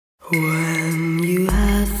When you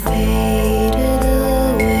have faded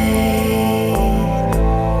away,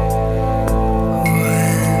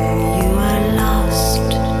 when you are lost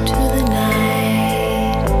to the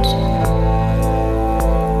night,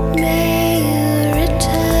 may you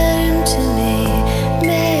return to me,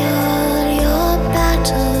 may all your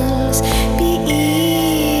battles be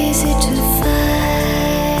easy to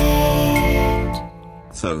fight.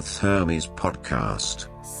 Thoth Hermes Podcast.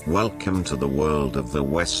 Welcome to the world of the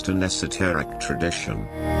Western esoteric tradition.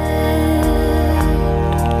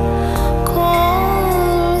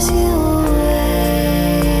 Calls you away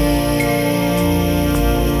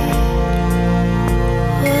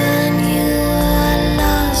when you are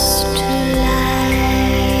lost to light.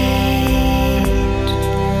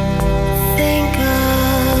 Think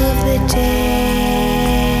of the day.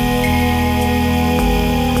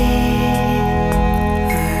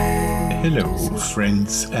 Hello,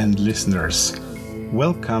 friends and listeners.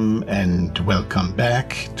 Welcome and welcome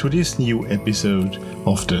back to this new episode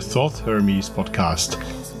of the Thoth Hermes podcast,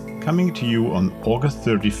 coming to you on August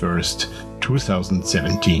 31st,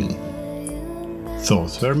 2017.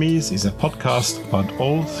 Thoth Hermes is a podcast about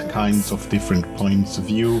all kinds of different points of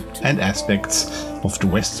view and aspects of the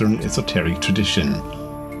Western esoteric tradition.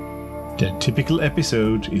 The typical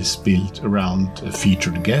episode is built around a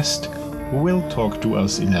featured guest who will talk to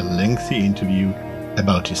us in a lengthy interview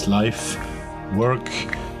about his life, work,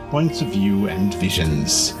 points of view and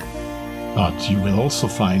visions. But you will also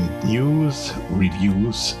find news,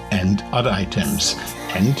 reviews and other items,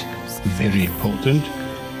 and, very important,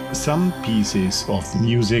 some pieces of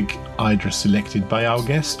music either selected by our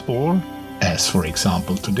guest or, as for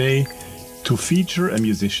example today, to feature a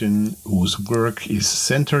musician whose work is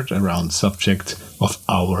centered around subject of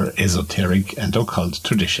our esoteric and occult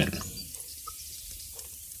tradition.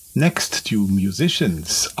 Next to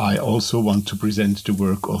musicians, I also want to present the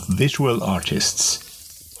work of visual artists.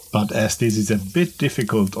 But as this is a bit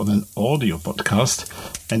difficult on an audio podcast,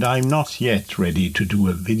 and I'm not yet ready to do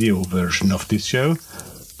a video version of this show,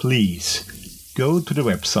 please go to the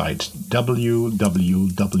website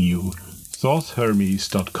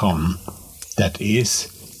www.thothhermes.com. That is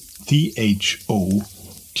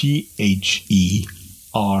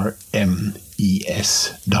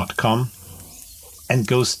THOTHERMES.com. and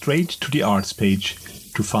go straight to the arts page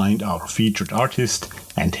to find our featured artist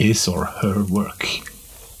and his or her work.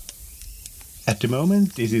 At the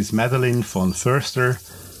moment, this is Madeleine von Förster,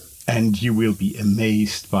 and you will be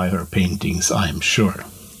amazed by her paintings, I'm sure.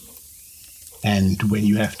 And when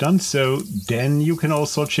you have done so, then you can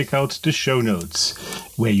also check out the show notes,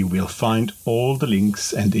 where you will find all the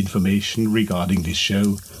links and information regarding this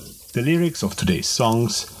show, the lyrics of today's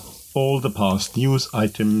songs, all the past news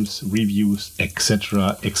items, reviews,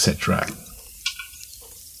 etc., etc.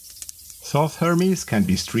 Thoth Hermes can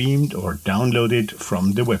be streamed or downloaded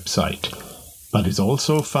from the website, but is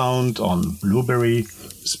also found on Blueberry,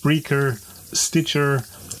 Spreaker, Stitcher,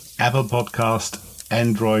 Apple Podcast,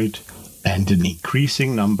 Android, and an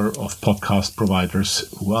increasing number of podcast providers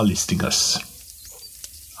who are listing us.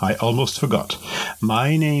 I almost forgot.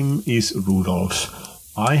 My name is Rudolf.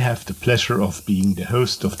 I have the pleasure of being the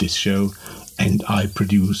host of this show, and I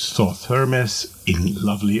produce Thoth Hermes in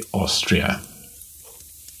lovely Austria.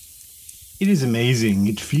 It is amazing.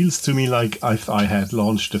 It feels to me like if I had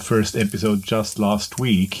launched the first episode just last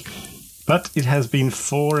week, but it has been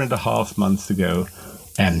 4.5 months ago,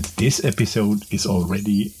 and this episode is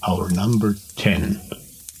already our number 10.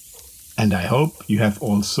 And I hope you have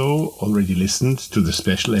also already listened to the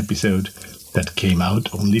special episode that came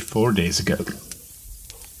out only 4 days ago.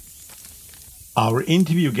 Our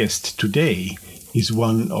interview guest today is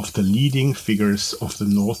one of the leading figures of the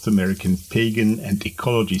North American pagan and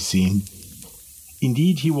ecology scene.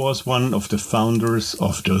 Indeed, he was one of the founders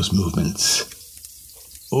of those movements.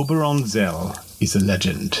 Oberon Zell is a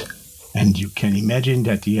legend, and you can imagine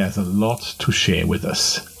that he has a lot to share with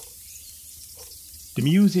us. The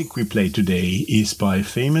music we play today is by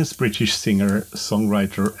famous British singer,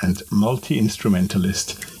 songwriter and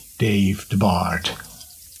multi-instrumentalist Dave the Bard.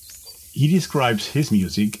 He describes his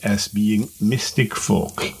music as being mystic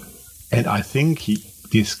folk, and I think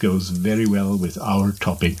this goes very well with our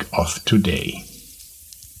topic of today.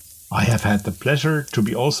 I have had the pleasure to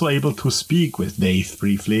be also able to speak with Dave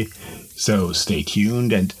briefly, so stay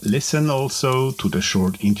tuned and listen also to the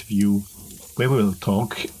short interview where we will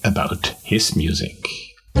talk about his music.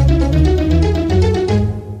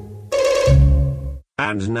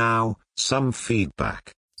 And now, some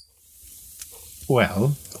feedback.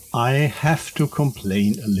 Well, I have to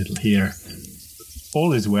complain a little here.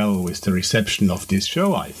 all is well with the reception of this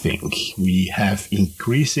show, I think. We have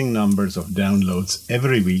increasing numbers of downloads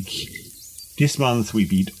every week. This month we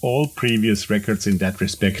beat all previous records in that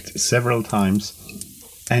respect several times,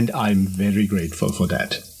 and I'm very grateful for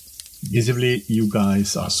that. Visibly, you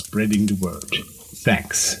guys are spreading the word.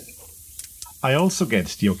 Thanks. I also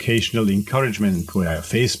get the occasional encouragement via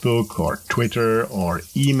Facebook or Twitter or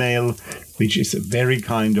email, which is very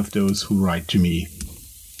kind of those who write to me.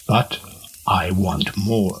 But I want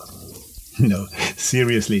more. No,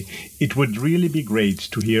 seriously, it would really be great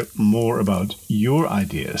to hear more about your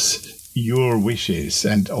ideas, your wishes,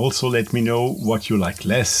 and also let me know what you like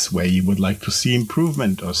less, where you would like to see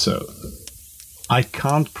improvement or so. I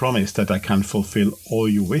can't promise that I can fulfill all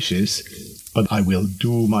your wishes, but I will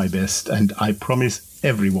do my best, and I promise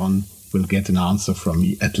everyone will get an answer from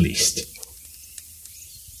me at least.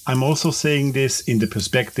 I'm also saying this in the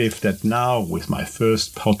perspective that now, with my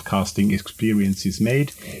first podcasting experiences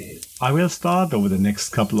made, I will start over the next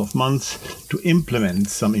couple of months to implement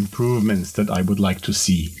some improvements that I would like to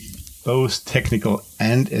see, both technical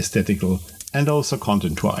and aesthetical, and also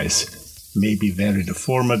content-wise. Maybe vary the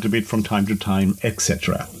format a bit from time to time,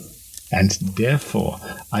 etc. And therefore,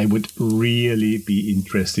 I would really be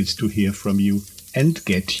interested to hear from you and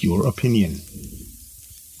get your opinion.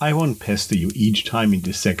 I won't pester you each time in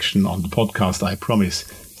this section on the podcast, I promise,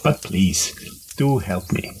 but please, do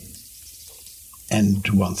help me. And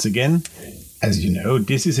once again, as you know,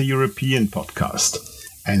 this is a European podcast,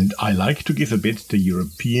 and I like to give a bit the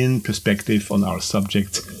European perspective on our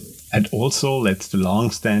subject, and also let the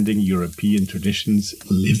long-standing European traditions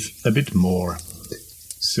live a bit more.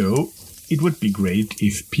 So, it would be great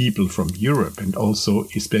if people from Europe, and also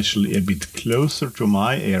especially a bit closer to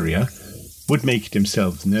my area, would make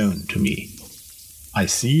themselves known to me. I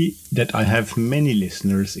see that I have many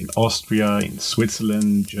listeners in Austria, in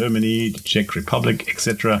Switzerland, Germany, the Czech Republic,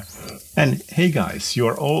 etc. And hey guys, you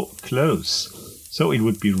are all close, so it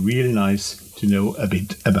would be really nice to know a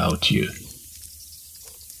bit about you.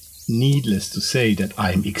 Needless to say that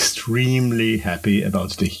I'm extremely happy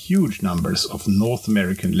about the huge numbers of North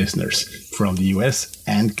American listeners from the US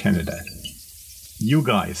and Canada. You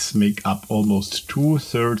guys make up almost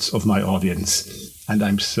 2/3 of my audience, and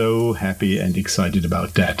I'm so happy and excited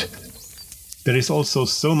about that. There is also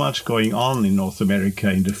so much going on in North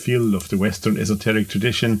America in the field of the Western esoteric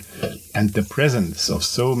tradition, and the presence of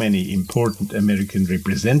so many important American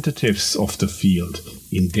representatives of the field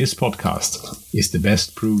in this podcast is the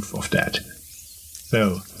best proof of that.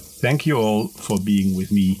 So, thank you all for being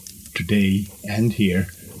with me today and here,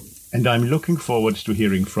 and I'm looking forward to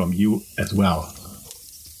hearing from you as well.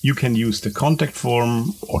 You can use the contact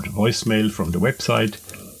form or the voicemail from the website,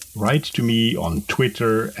 write to me on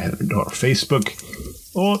Twitter or Facebook,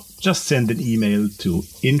 or just send an email to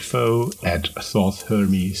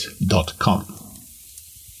info@thothhermes.com.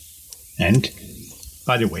 And,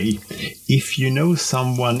 by the way, if you know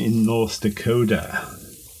someone in North Dakota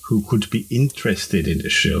who could be interested in the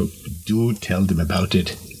show, do tell them about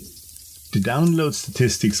it. The download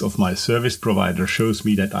statistics of my service provider shows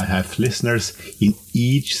me that I have listeners in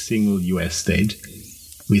each single US state,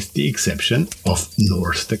 with the exception of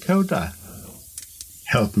North Dakota.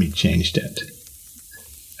 Help me change that.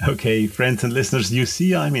 Okay, friends and listeners, you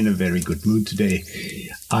see I'm in a very good mood today.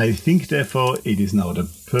 I think, therefore, it is now the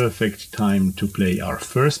perfect time to play our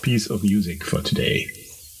first piece of music for today.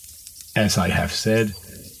 As I have said,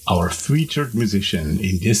 our featured musician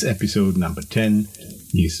in this episode number 10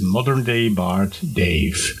 is modern-day bard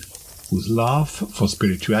Dave, whose love for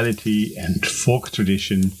spirituality and folk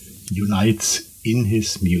tradition unites in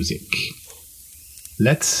his music.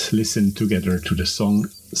 Let's listen together to the song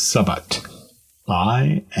Sabbat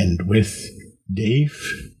by and with Dave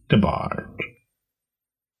the Bard.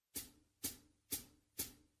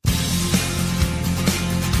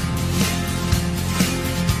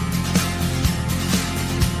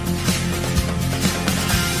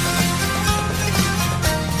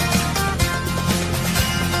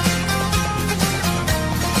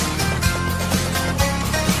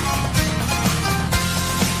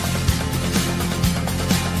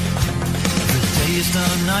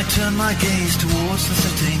 I turn my gaze towards the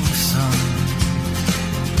setting sun.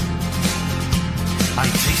 I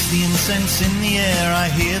taste the incense in the air, I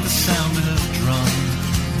hear the sound of drum.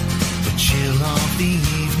 The chill of the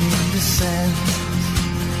evening descends.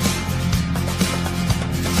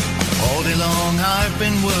 All day long I've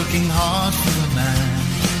been working hard for a man,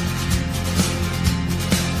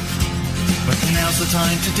 but now's the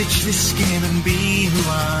time to ditch this skin and be who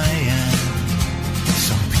I am.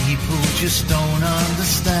 Some people just don't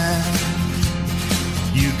understand.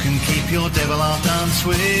 You can keep your devil, I'll dance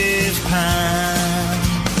with Pan.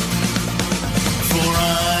 For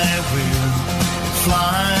I will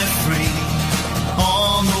fly free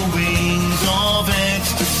on the wings of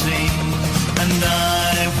ecstasy, and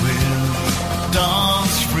I will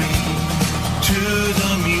dance free to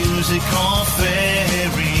the music of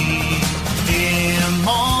fairy.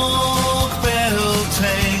 Imog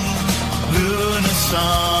Beltane,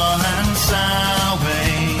 Lunarsar and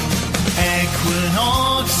Samhain,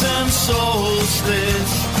 equinox and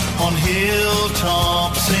solstice, on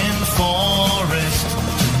hilltops in forest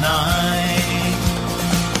tonight.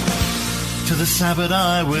 To the Sabbath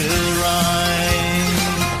I will ride.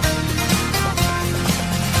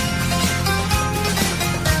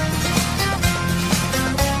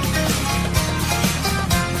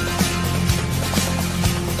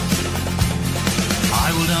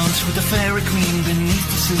 I will dance with the fairy queen beneath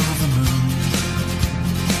the silver moon.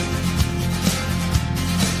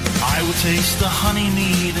 I will taste the honey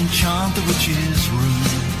mead and chant the witch's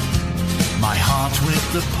rune, my heart with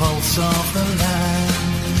the pulse of the land.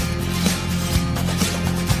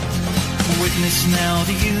 Witness now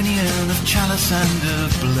the union of chalice and of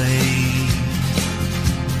blade,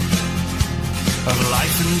 of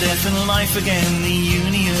life and death and life again the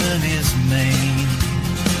union is made,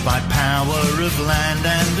 by power of land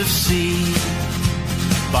and of sea,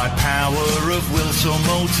 by power of will, so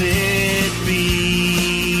mote it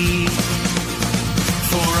be.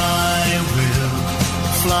 For I will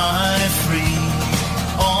fly free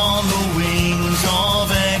on the wings of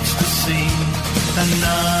ecstasy, and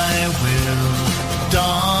I will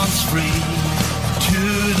dance free to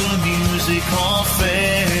the music of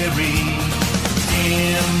fairy.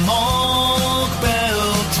 Imog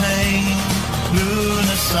Beltane,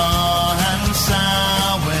 Lunarsar and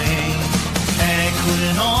Samhain,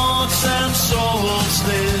 equinox and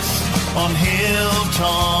solstice, on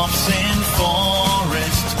hilltops in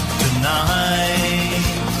forest tonight.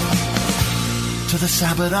 To the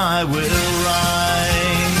Sabbath I will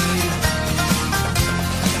ride.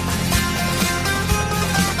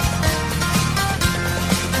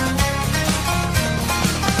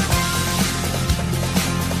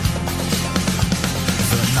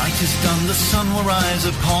 The night is done, the sun will rise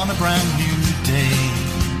upon a brand new day,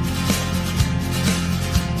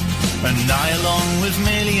 and I along with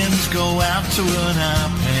millions go out to earn our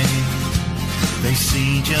pay. They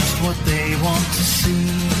see just what they want to see,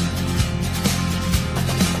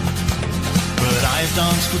 but I've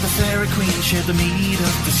danced with the fairy queen, shared the mead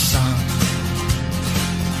of the sun.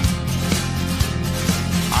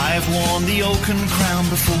 I've worn the oaken crown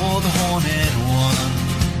before the horned one,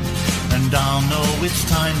 and I'll know it's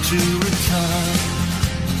time to return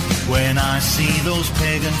when I see those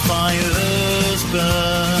pagan fires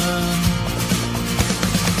burn.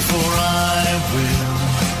 For I will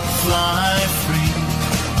fly free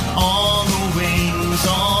on the wings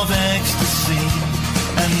of ecstasy,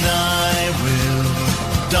 and I will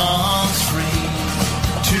dance free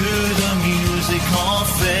to the music of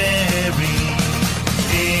fairy.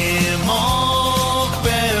 Imog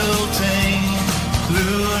Beltane,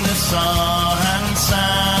 Lunarsar and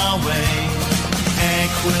Samhain,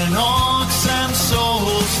 equinox and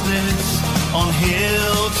solstice, on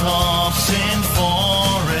hilltops in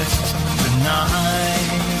forest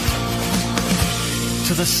tonight.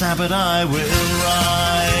 To the Sabbath I will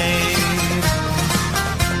ride.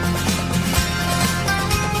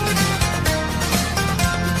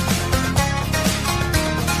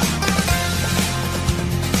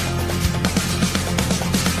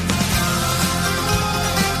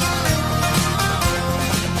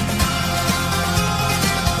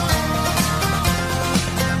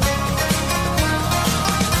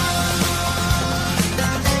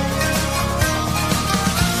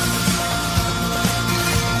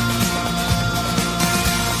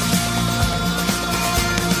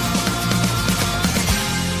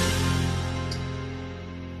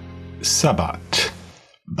 Sabbat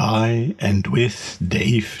by and with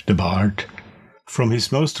Dave the Bard, from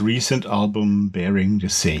his most recent album bearing the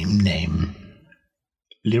same name.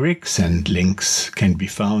 Lyrics and links can be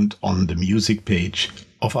found on the music page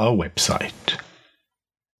of our website.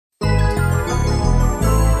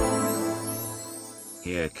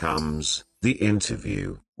 Here comes the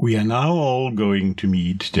interview. We are now all going to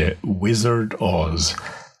meet the Wizard Oz,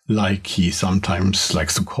 like he sometimes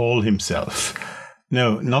likes to call himself.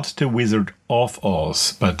 No, not the Wizard of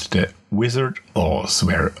Oz, but the Wizard Oz,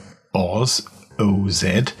 where Oz,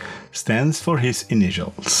 O-Z, stands for his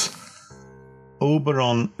initials.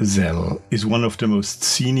 Oberon Zell is one of the most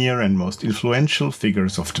senior and most influential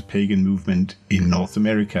figures of the pagan movement in North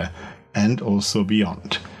America and also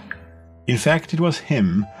beyond. In fact, it was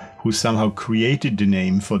him who somehow created the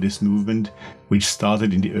name for this movement, which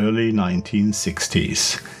started in the early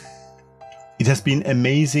 1960s. It has been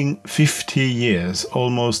amazing 50 years,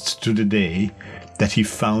 almost to the day, that he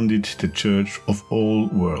founded the Church of All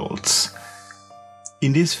Worlds.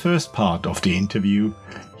 In this first part of the interview,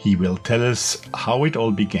 he will tell us how it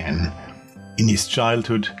all began in his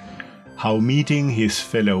childhood, how meeting his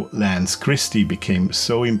fellow Lance Christie became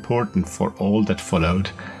so important for all that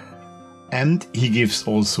followed, and he gives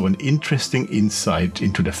also an interesting insight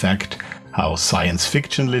into the fact how science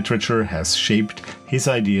fiction literature has shaped his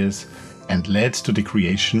ideas and led to the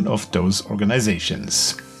creation of those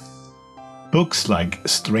organizations. Books like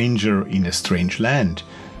Stranger in a Strange Land,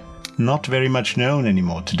 not very much known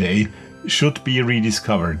anymore today, should be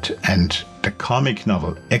rediscovered, and the comic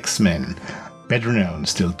novel X-Men, better known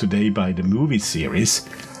still today by the movie series,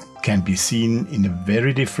 can be seen in a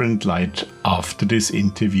very different light after this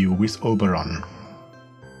interview with Oberon.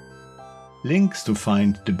 Links to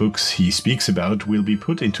find the books he speaks about will be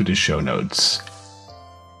put into the show notes.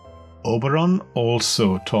 Oberon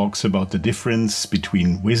also talks about the difference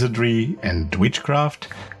between wizardry and witchcraft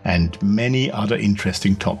and many other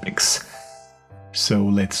interesting topics. So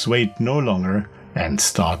let's wait no longer and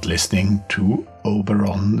start listening to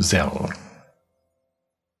Oberon Zell.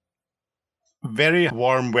 Very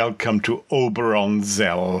warm welcome to Oberon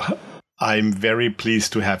Zell. I'm very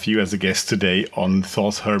pleased to have you as a guest today on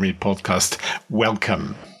Thoth Hermes podcast.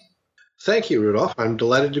 Welcome. Thank you, Rudolph. I'm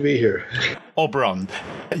delighted to be here. Oberon,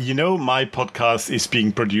 you know, my podcast is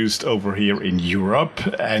being produced over here in Europe,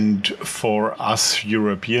 and for us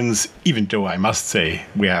Europeans, even though I must say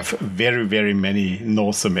we have very, very many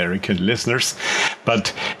North American listeners, but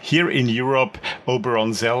here in Europe,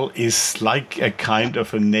 Oberon Zell is like a kind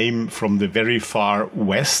of a name from the very far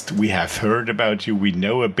west. We have heard about you, we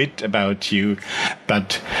know a bit about you,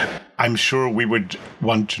 but I'm sure we would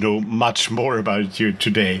want to know much more about you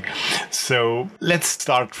today. So let's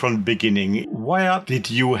start from the beginning. Why did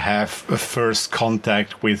you have a first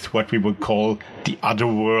contact with what we would call the other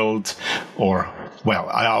world? Or, well,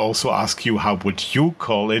 I also ask you, how would you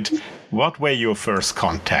call it? What were your first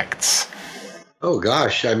contacts? Oh,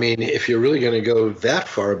 gosh. I mean, if you're really going to go that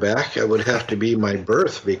far back, it would have to be my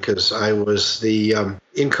birth, because I was the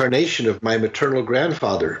incarnation of my maternal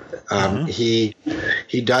grandfather. He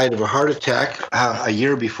died of a heart attack a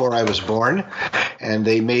year before I was born, and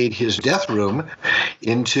they made his death room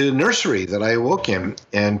into nursery that I awoke in.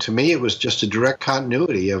 And to me, it was just a direct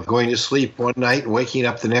continuity of going to sleep one night and waking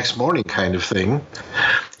up the next morning kind of thing.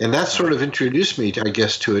 And that sort of introduced me, I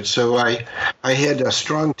guess, to it. So I had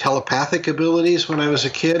strong telepathic abilities when I was a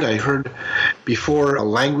kid. I heard before a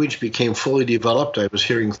language became fully developed, I was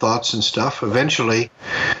hearing thoughts and stuff. Eventually,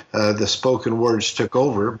 the spoken words took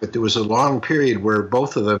over, but there was a long period where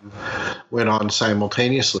both of them went on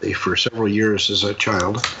simultaneously for several years as a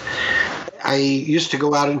child. I used to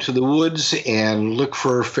go out into the woods and look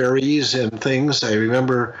for fairies and things. I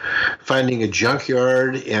remember finding a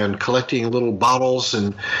junkyard and collecting little bottles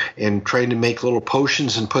and trying to make little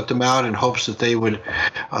potions and put them out in hopes that they would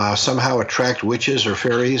somehow attract witches or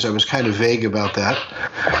fairies. I was kind of vague about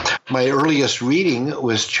that. My earliest reading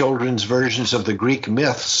was children's versions of the Greek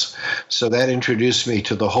myths, so that introduced me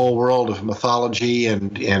to the whole world of mythology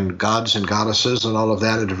and gods and goddesses and all of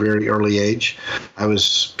that at a very early age. I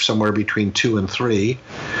was somewhere between 2 and 3.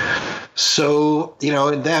 So, you know,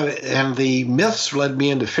 and the myths led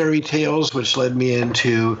me into fairy tales, which led me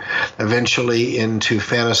eventually into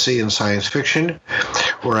fantasy and science fiction,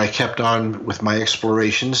 where I kept on with my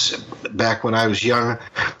explorations. Back when I was young,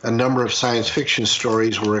 a number of science fiction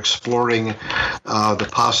stories were exploring the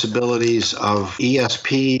possibilities of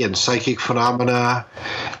ESP and psychic phenomena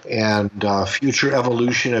and future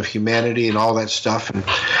evolution of humanity and all that stuff. And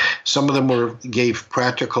some of them gave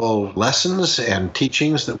practical lessons and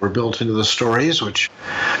teachings that were built into the stories,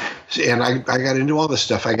 and I got into all this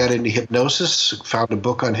stuff. I got into hypnosis, found a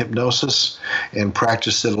book on hypnosis, and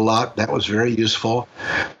practiced it a lot. That was very useful.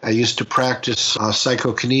 I used to practice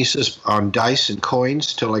psychokinesis on dice and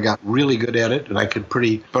coins till I got really good at it, and I could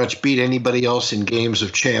pretty much beat anybody else in games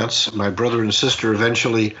of chance. My brother and sister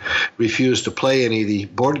eventually refused to play any of the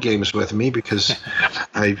board games with me because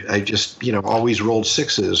I just, always rolled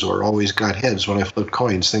sixes or always got heads when I flipped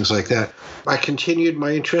coins, things like that. I continued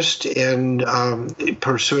my interest in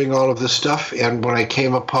pursuing all of this stuff, and when I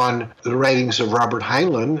came upon the writings of Robert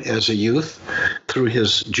Heinlein as a youth through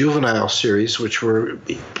his Juvenile series, which were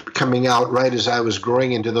coming out right as I was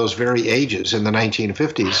growing into those very ages in the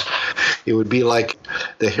 1950s, it would be like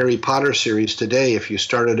the Harry Potter series today, if you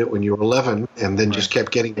started it when you were 11 and then just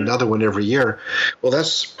kept getting another one every year. Well,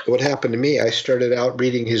 that's what happened to me. I started out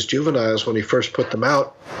reading his juveniles when he first put them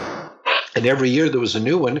out. And every year there was a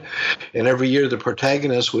new one, and every year the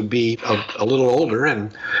protagonist would be a little older,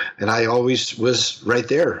 and I always was right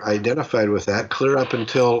there, identified with that, clear up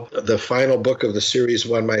until the final book of the series,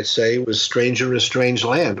 one might say, was Stranger in a Strange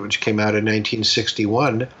Land, which came out in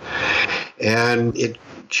 1961, and it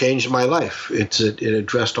changed my life. It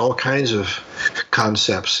addressed all kinds of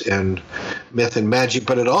concepts and myth and magic,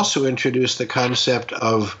 but it also introduced the concept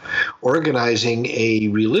of organizing a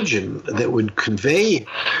religion that would convey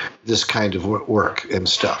this kind of work and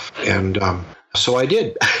stuff. And so I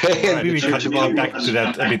did. Maybe we can come back to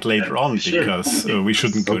that a bit later on, because we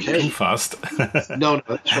shouldn't go too fast. No,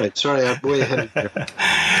 that's right. Sorry, I'm way ahead of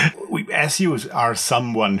you. As you are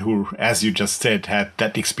someone who, as you just said, had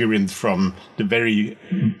that experience from the very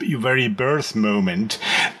birth moment,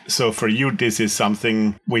 so for you this is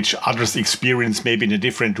something which others experience maybe in a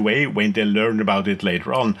different way when they learn about it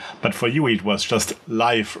later on, but for you it was just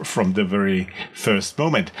life from the very first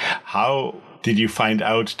moment. How did you find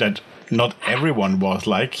out that not everyone was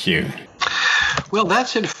like you? Well,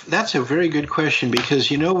 that's a very good question,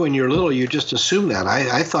 because, when you're little, you just assume that.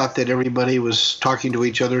 I thought that everybody was talking to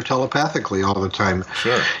each other telepathically all the time.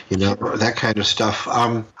 Sure. That kind of stuff.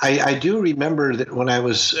 I do remember that when I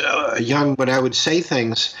was young, when I would say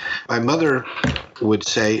things, my mother would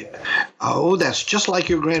say, "Oh, that's just like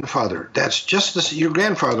your grandfather. That's just your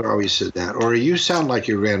grandfather always said that," or "You sound like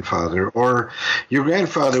your grandfather," or "Your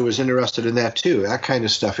grandfather was interested in that too," that kind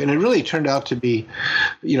of stuff. And it really turned out to be,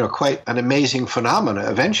 quite an amazing phenomena.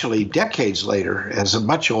 Eventually, decades later, as a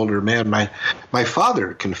much older man, my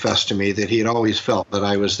father confessed to me that he had always felt that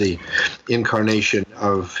I was the incarnation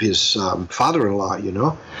of his father-in-law,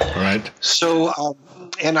 Right. So,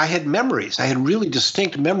 and I had memories. I had really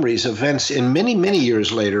distinct memories of events in many, many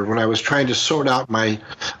years later when I was trying to sort out my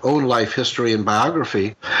own life history and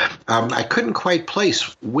biography. I couldn't quite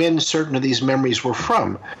place when certain of these memories were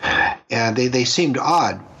from, and they seemed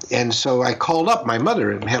odd. And so I called up my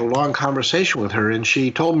mother and had a long conversation with her, and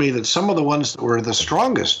she told me that some of the ones that were the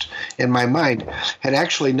strongest in my mind had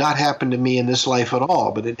actually not happened to me in this life at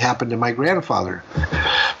all, but it happened to my grandfather.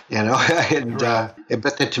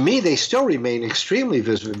 But that to me, they still remain extremely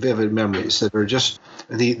vivid memories that are just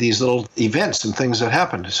these little events and things that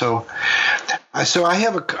happened. So I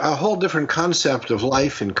have a whole different concept of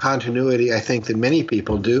life and continuity, I think, than many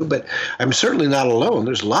people do. But I'm certainly not alone.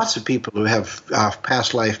 There's lots of people who have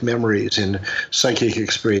past life memories and psychic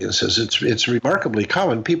experiences. It's remarkably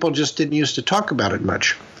common. People just didn't used to talk about it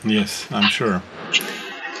much. Yes, I'm sure.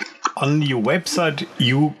 On your website,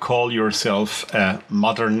 you call yourself a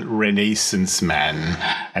modern Renaissance man,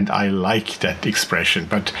 and I like that expression.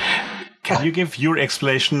 But can you give your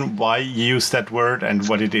explanation why you use that word and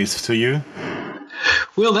what it is to you?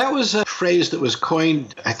 Well, that was a phrase that was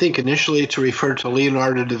coined, I think, initially to refer to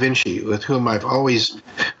Leonardo da Vinci, with whom I've always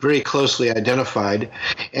very closely identified.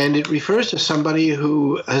 And it refers to somebody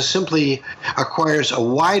who simply acquires a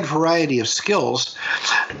wide variety of skills,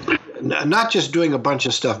 not just doing a bunch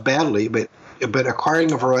of stuff badly, but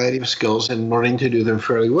acquiring a variety of skills and learning to do them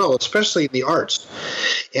fairly well, especially in the arts.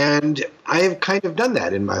 And I've kind of done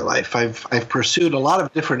that in my life. I've pursued a lot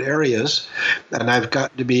of different areas, and I've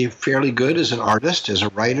gotten to be fairly good as an artist, as a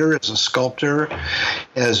writer, as a sculptor,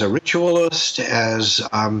 as a ritualist, as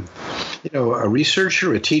a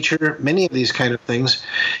researcher, a teacher, many of these kind of things,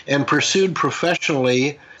 and pursued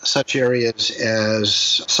professionally such areas as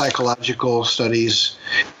psychological studies,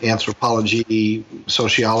 anthropology,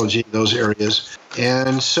 sociology, those areas.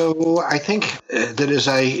 And so I think that as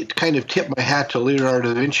I kind of tip my hat to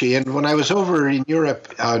Leonardo da Vinci, and when I was over in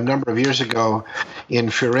Europe a number of years ago in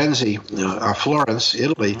Firenze, Florence,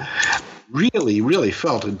 Italy, really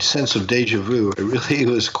felt a sense of deja vu. It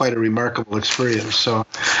was quite a remarkable experience. So,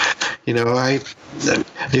 if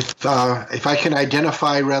I can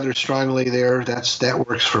identify rather strongly there, that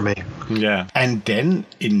works for me. Yeah. And then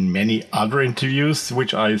in many other interviews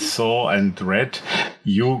which I saw and read,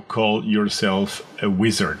 you call yourself a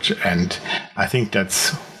wizard, and I think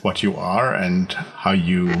that's what you are and how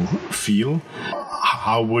you feel.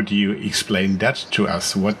 How would you explain that to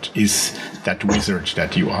us? What is that wizard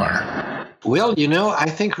that you are? Well, I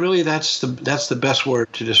think really that's the best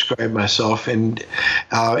word to describe myself. And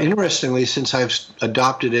interestingly, since I've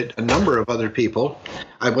adopted it, a number of other people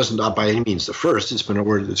I wasn't by any means the first. It's been a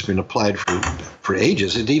word that's been applied for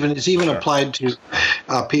ages. It's even applied to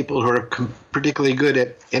people who are particularly good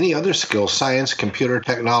at any other skill, science, computer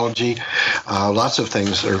technology, lots of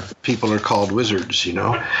things. People are called wizards,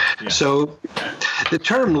 Yeah. So the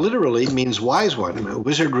term literally means wise one.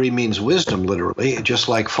 Wizardry means wisdom, literally, just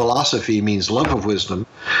like philosophy means love of wisdom.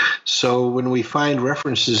 So when we find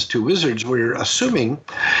references to wizards, we're assuming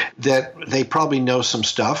that they probably know some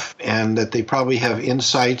stuff and that they probably have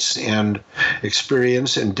insights and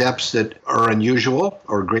experience and depths that are unusual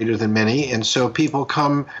or greater than many. And so people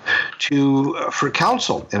come for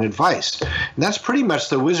counsel and advice. And that's pretty much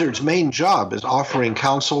the wizard's main job, is offering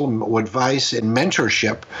counsel, advice, and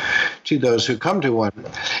mentorship to those who come to one.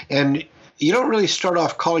 And you don't really start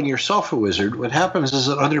off calling yourself a wizard. What happens is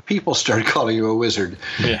that other people start calling you a wizard.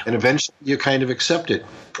 Yeah. And eventually you kind of accept it.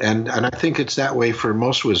 And I think it's that way for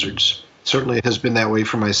most wizards. Certainly it has been that way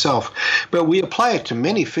for myself. But we apply it to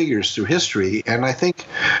many figures through history, and I think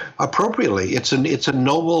appropriately. It's a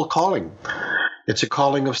noble calling. It's a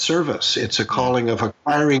calling of service. It's a calling of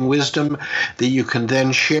acquiring wisdom that you can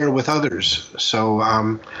then share with others. So,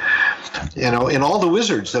 in all the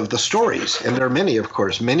wizards of the stories, and there are many, of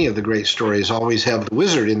course, many of the great stories always have the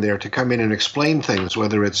wizard in there to come in and explain things,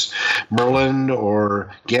 whether it's Merlin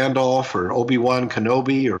or Gandalf or Obi-Wan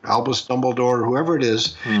Kenobi or Albus Dumbledore, whoever it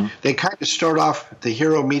is. They kind of start off, the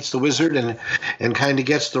hero meets the wizard and kind of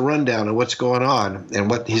gets the rundown of what's going on and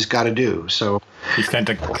what he's got to do. So he's kind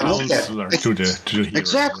of counselor to the hero,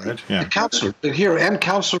 exactly, right? Yeah. The counselor, the hero, and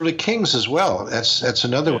counselor to kings as well. That's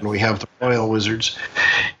another one. We have the royal wizards,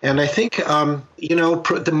 and I think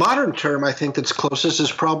the modern term I think that's closest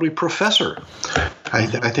is probably professor. I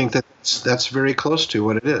think that's very close to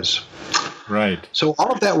what it is. Right. So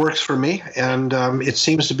all of that works for me, and it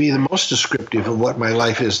seems to be the most descriptive of what my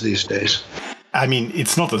life is these days. I mean,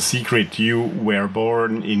 it's not a secret you were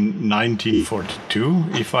born in 1942,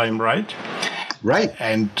 if I'm right. Right.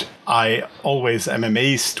 And I always am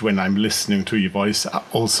amazed when I'm listening to your voice,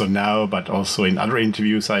 also now, but also in other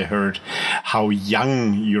interviews I heard, how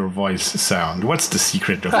young your voice sounds. What's the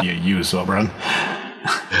secret of your use, Oberon?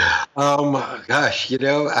 Gosh,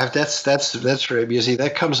 that's very easy.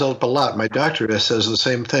 That comes up a lot. My doctor says the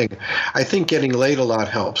same thing. I think getting laid a lot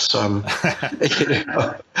helps. I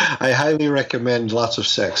highly recommend lots of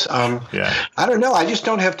sex. I don't know. I just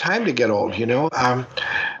don't have time to get old. I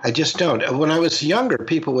just don't. When I was younger,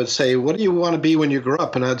 people would say, "What do you want to be when you grow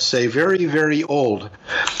up?" And I'd say, "Very, very old."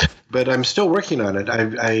 But I'm still working on it.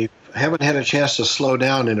 I haven't had a chance to slow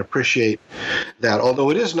down and appreciate that. Although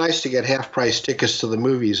it is nice to get half-price tickets to the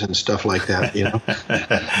movies and stuff like that,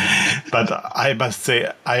 But I must say,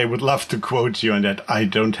 I would love to quote you on that. I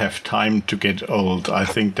don't have time to get old. I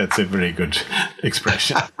think that's a very good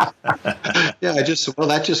expression. Yeah,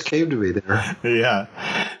 that just came to me there. Yeah.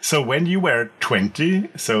 So when you were 20,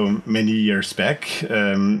 so many years back,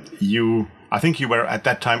 I think you were at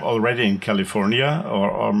that time already in California,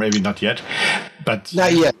 or maybe not yet. But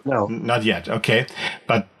not yet, no. Not yet, okay.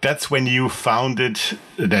 But that's when you founded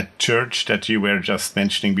that church that you were just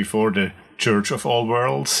mentioning before, the Church of All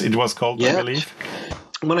Worlds, it was called, I believe.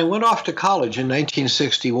 When I went off to college in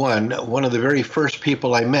 1961, one of the very first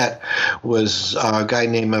people I met was a guy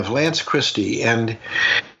named Lance Christie, and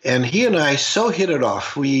he and I so hit it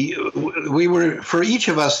off. We were, for each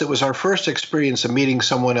of us, it was our first experience of meeting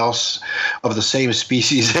someone else of the same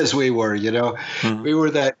species as we were. Mm-hmm. We were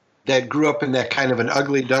that grew up in that kind of an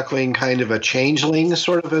ugly duckling, kind of a changeling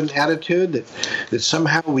sort of an attitude that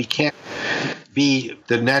somehow we can't be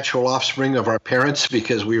the natural offspring of our parents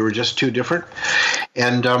because we were just too different.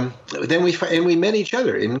 And then we met each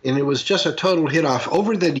other, and it was just a total hit off.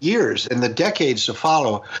 Over the years and the decades to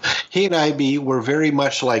follow, he and I were very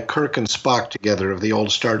much like Kirk and Spock together of the old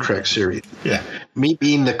Star Trek series. Yeah, me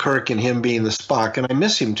being the Kirk and him being the Spock, and I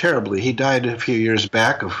miss him terribly. He died a few years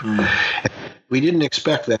back. We didn't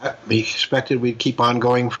expect that. We expected we'd keep on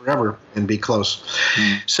going forever and be close.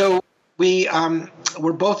 So we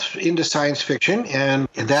were both into science fiction, and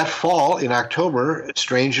that fall in October,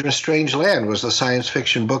 Stranger in a Strange Land was the Science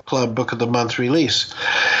Fiction Book Club Book of the Month release.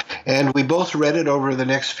 And we both read it over the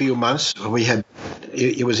next few months.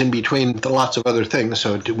 It was in between lots of other things,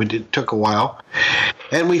 so it took a while.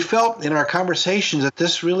 And we felt in our conversations that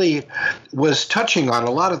this really was touching on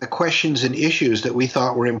a lot of the questions and issues that we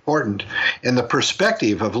thought were important, and the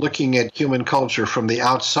perspective of looking at human culture from the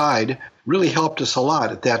outside really helped us a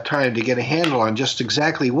lot at that time to get a handle on just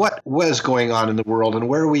exactly what was going on in the world and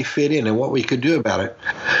where we fit in and what we could do about it.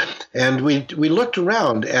 And we looked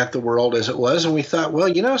around at the world as it was, and we thought,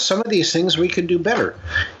 well, some of these things we could do better,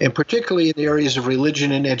 and particularly in the areas of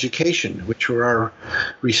religion and education, which were our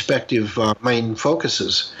respective main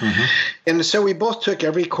focuses. Mm-hmm. And so we both took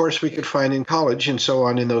every course we could find in college and so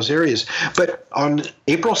on in those areas. But on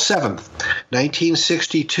April 7th,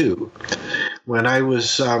 1962, when I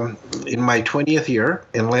was in my 20th year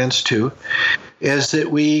in Lance 2, is that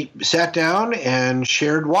we sat down and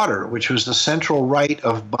shared water, which was the central rite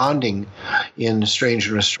of bonding in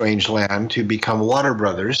Stranger in a Strange Land to become water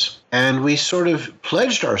brothers. And we sort of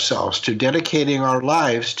pledged ourselves to dedicating our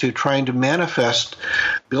lives to trying to manifest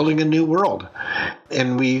building a new world.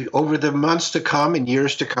 And we, over the months to come and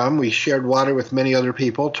years to come, we shared water with many other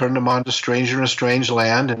people, turned them on to Stranger in a Strange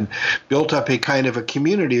Land, and built up a kind of a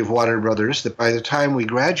community of water brothers that by the time we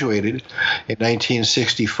graduated in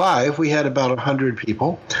 1965, we had about 100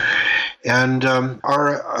 people. And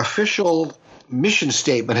our official mission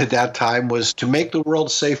statement at that time was to make the world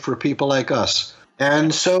safe for people like us.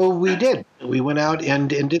 And so we did. We went out and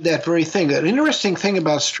did that very thing. An interesting thing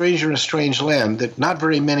about Stranger in a Strange Land that not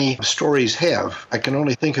very many stories have, I can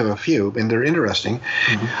only think of a few, and they're interesting,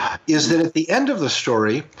 is that at the end of the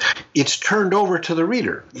story, it's turned over to the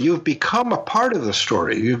reader. You've become a part of the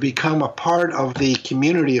story. You've become a part of the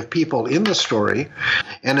community of people in the story.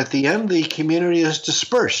 And at the end, the community is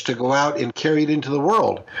dispersed to go out and carry it into the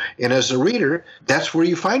world. And as a reader, that's where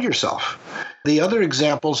you find yourself. The other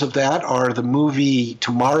examples of that are the movie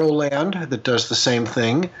Tomorrowland that does the same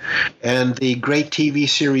thing, and the great TV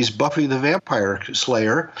series Buffy the Vampire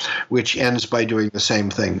Slayer, which ends by doing the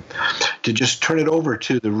same thing, to just turn it over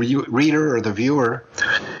to the reader or the viewer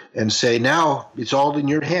and say, now it's all in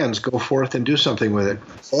your hands, go forth and do something with it.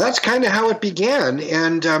 So that's kind of how it began,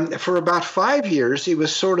 and for about 5 years, it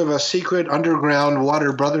was sort of a secret underground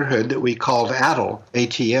water brotherhood that we called ATL,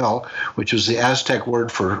 A-T-L, which was the Aztec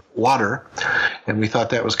word for water. And we thought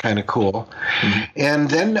that was kind of cool. Mm-hmm. And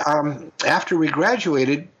then after we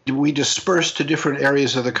graduated, we dispersed to different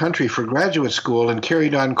areas of the country for graduate school and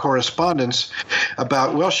carried on correspondence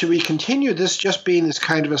about, well, should we continue this just being this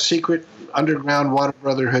kind of a secret underground water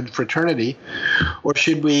brotherhood fraternity, or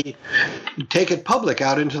should we take it public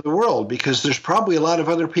out into the world? Because there's probably a lot of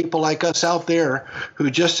other people like us out there who,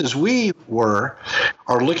 just as we were,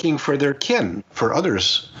 are looking for their kin, for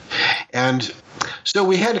others. And so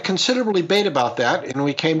we had a considerable debate about that, and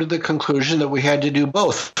we came to the conclusion that we had to do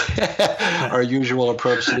both, our usual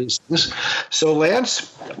approach to these things. So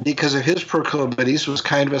Lance, because of his proclivities, was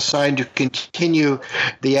kind of assigned to continue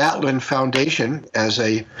the Atlan Foundation as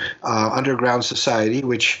a underground society,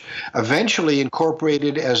 which eventually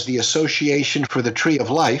incorporated as the Association for the Tree of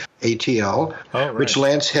Life, ATL, which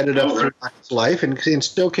Lance headed up through his life and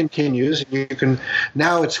still continues. And you can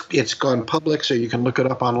now it's gone public, so you can look it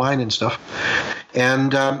up online and stuff.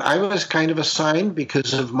 And I was kind of assigned,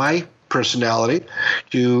 because of my personality,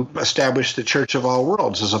 to establish the Church of All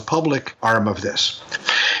Worlds as a public arm of this.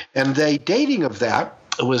 And the dating of that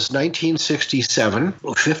was 1967,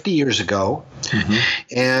 50 years ago.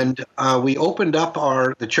 Mm-hmm. And we opened up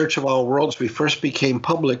the Church of All Worlds. We first became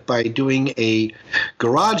public by doing a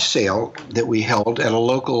garage sale that we held at a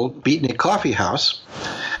local beatnik coffee house.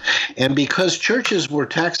 And because churches were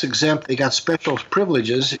tax exempt, they got special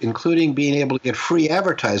privileges, including being able to get free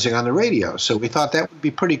advertising on the radio. So we thought that would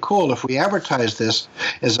be pretty cool if we advertised this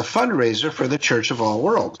as a fundraiser for the Church of All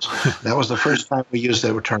Worlds. That was the first time we used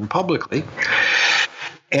that term publicly.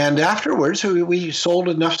 And afterwards, we sold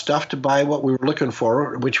enough stuff to buy what we were looking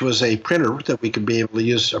for, which was a printer that we could be able to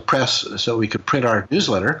use, a press, so we could print our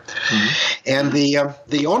newsletter. Mm-hmm. And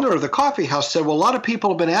the owner of the coffee house said, well, a lot of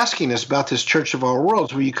people have been asking us about this Church of All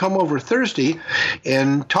Worlds. Will you come over Thursday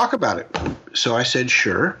and talk about it? So I said,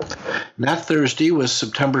 sure. And that Thursday was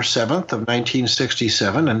September 7th of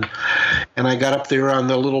 1967. And I got up there on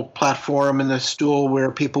the little platform in the stool where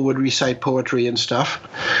people would recite poetry and stuff.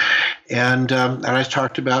 And I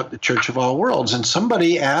talked about the Church of All Worlds. And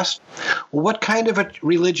somebody asked, well, what kind of a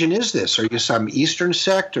religion is this? Are you some Eastern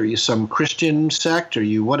sect? Are you some Christian sect? Are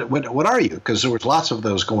you what are you? Because there was lots of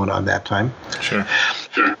those going on that time. Sure.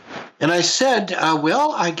 And I said,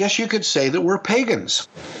 well, I guess you could say that we're pagans.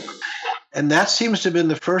 And that seems to have been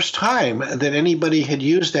the first time that anybody had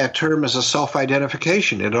used that term as a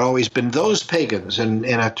self-identification. It had always been those pagans in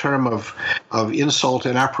a term of insult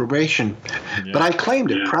and approbation. Yeah. But I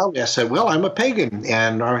claimed it proudly. I said, well, I'm a pagan,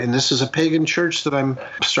 and this is a pagan church that I'm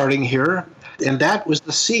starting here. And that was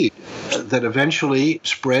the seed that eventually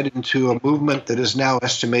spread into a movement that is now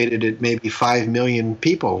estimated at maybe 5 million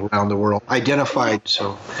people around the world identified.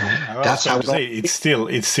 So that's how it's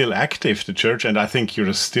still active, the church, and I think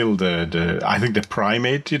you're still the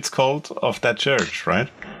primate, it's called, of that church, right?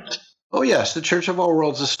 Oh, yes, the Church of All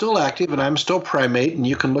Worlds is still active, and I'm still primate, and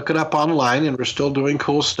you can look it up online, and we're still doing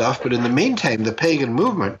cool stuff. But in the meantime, the pagan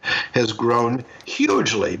movement has grown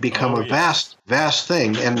hugely, become a vast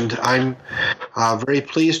thing, and I'm very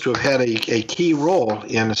pleased to have had a key role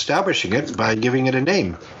in establishing it by giving it a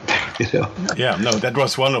name. Yeah, no, that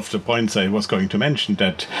was one of the points I was going to mention,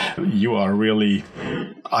 that you are really,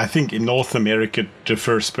 I think, in North America, the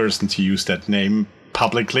first person to use that name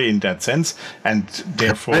publicly in that sense, and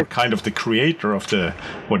therefore kind of the creator of the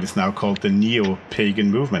what is now called the neo-pagan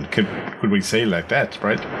movement. Could we say like that,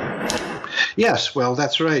 right? Yes, well,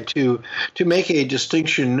 that's right. To make a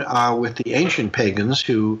distinction with the ancient pagans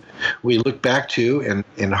who we look back to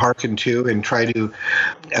and hearken to and try to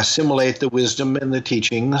assimilate the wisdom and the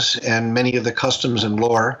teachings and many of the customs and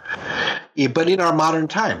lore, but in our modern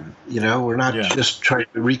time. We're not just trying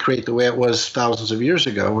to recreate the way it was thousands of years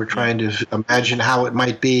ago. We're trying to imagine how it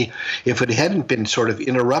might be if it hadn't been sort of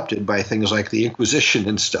interrupted by things like the Inquisition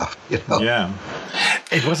and stuff. Yeah.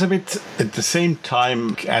 It was a bit at the same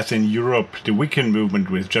time as in Europe, the Wiccan movement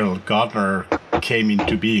with Gerald Gardner came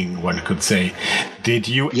into being, one could say. Did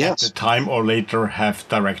you at the time or later have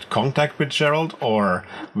direct contact with Gerald, or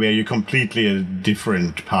were you completely a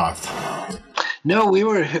different path? No, we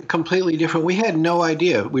were completely different. We had no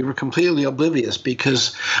idea. We were completely oblivious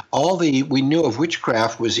because all we knew of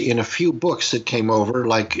witchcraft was in a few books that came over,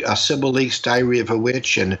 like Sybil Leek's Diary of a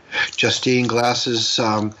Witch and Justine Glass's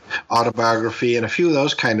autobiography and a few of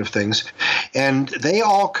those kind of things. And they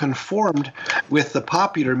all conformed with the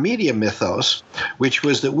popular media mythos, which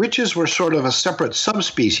was that witches were sort of a separate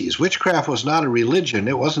subspecies. Witchcraft was not a religion.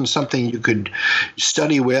 It wasn't something you could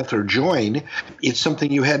study with or join. It's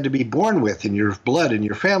something you had to be born with in your blood in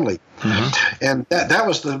your family. Mm-hmm. And that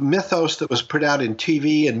was the mythos that was put out in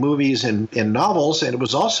TV and movies and novels, and it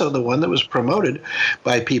was also the one that was promoted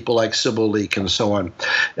by people like Sybil Leek and so on.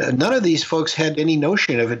 None of these folks had any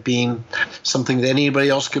notion of it being something that anybody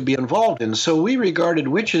else could be involved in. So we regarded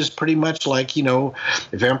witches pretty much like,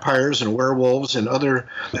 vampires and werewolves and other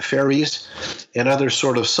fairies and other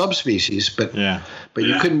sort of subspecies, but you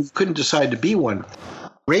couldn't decide to be one.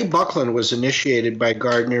 Ray Buckland was initiated by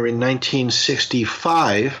Gardner in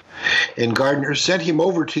 1965, and Gardner sent him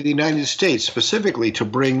over to the United States specifically to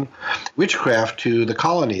bring witchcraft to the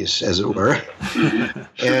colonies, as it were.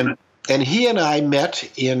 And he and I met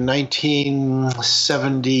in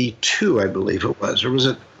 1972, I believe it was. Or was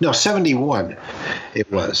it? No, 71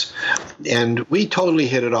 it was. And we totally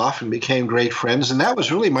hit it off and became great friends. And that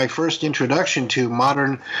was really my first introduction to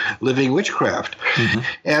modern living witchcraft. Mm-hmm.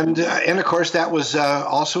 And of course, that was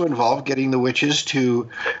also involved getting the witches to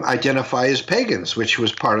identify as pagans, which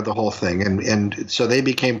was part of the whole thing. And so they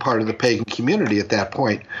became part of the pagan community at that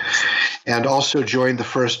point. And also joined the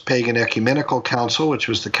first pagan ecumenical council, which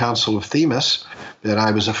was the Council of Themis, that I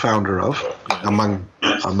was a founder of, among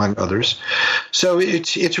others. So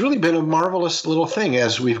it's really been a marvelous little thing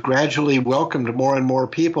as we've gradually welcomed more and more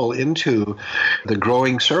people into the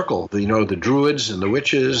growing circle. The Druids and the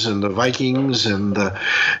witches and the Vikings and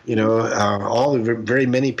all the very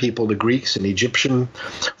many people, the Greeks and Egyptian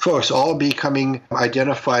folks, all becoming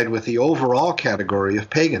identified with the overall category of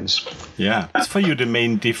pagans. Yeah. What's for you the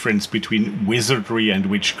main difference between wizardry and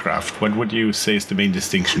witchcraft? What would you say is the main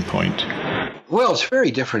distinction point? Well, it's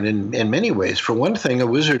very different in many ways. For one thing, a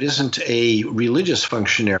wizard isn't a religious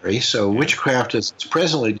functionary, so witchcraft is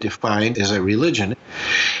presently defined as a religion.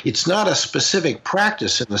 It's not a specific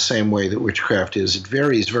practice in the same way that witchcraft is. It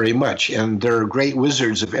varies very much, and there are great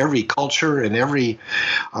wizards of every culture and every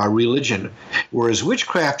religion, whereas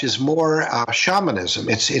witchcraft is more shamanism.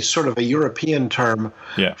 It's sort of a European term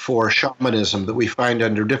for shamanism that we find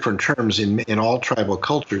under different terms in all tribal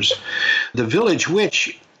cultures. The village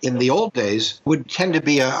witch in the old days would tend to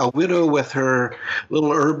be a widow with her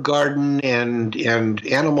little herb garden and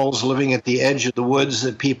animals living at the edge of the woods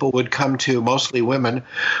that people would come to, mostly women,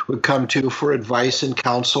 would come to for advice and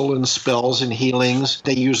counsel and spells and healings.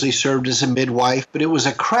 They usually served as a midwife, but it was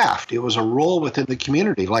a craft. It was a role within the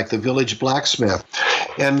community, like the village blacksmith.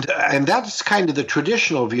 And that's kind of the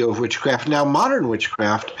traditional view of witchcraft. Now, modern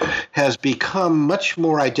witchcraft has become much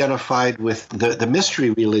more identified with the mystery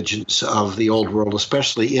religions of the old world,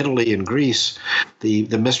 especially especially Italy and Greece,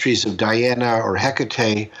 the mysteries of Diana or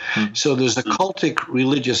Hecate. So there's a cultic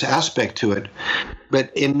religious aspect to it.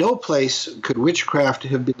 But in no place could witchcraft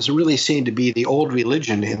have been really seen to be the old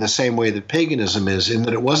religion in the same way that paganism is, in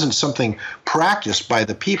that it wasn't something practiced by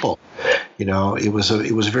the people. You know, it was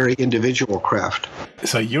a very individual craft.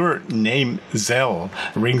 So your name Zell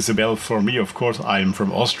rings a bell for me. Of course, I'm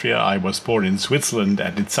from Austria. I was born in Switzerland,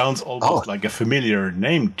 and it sounds almost like a familiar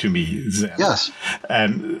name to me, Zell. Yes.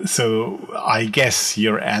 So I guess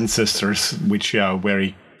your ancestors, which you are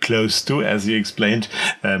very close to, as you explained,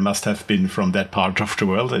 must have been from that part of the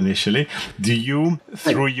world initially. Do you,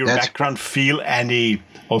 through your background, feel any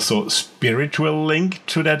also spiritual link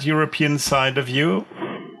to that European side of you?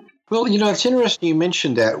 Well, you know, it's interesting you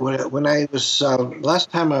mentioned that. When I was, last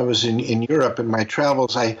time I was in Europe in my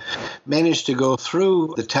travels, I managed to go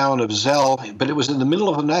through the town of Zell, but it was in the middle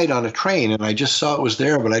of the night on a train, and I just saw it was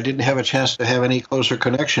there, but I didn't have a chance to have any closer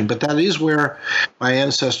connection. But that is where my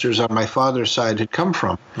ancestors on my father's side had come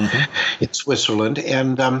from, in Switzerland.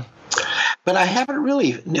 And but I haven't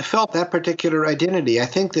really felt that particular identity. I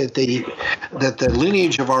think that the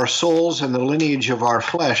lineage of our souls and the lineage of our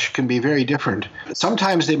flesh can be very different.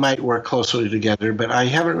 Sometimes they might work closely together, but I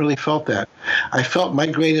haven't really felt that. I felt my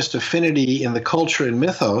greatest affinity in the culture and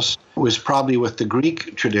mythos was probably with the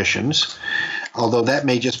Greek traditions, although that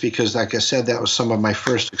may just because, like I said, that was some of my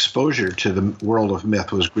first exposure to the world of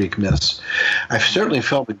myth was Greek myths. I certainly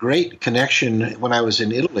felt a great connection when I was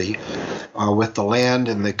in Italy with the land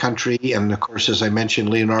and the country, and of course, as I mentioned,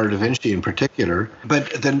 Leonardo da Vinci in particular. But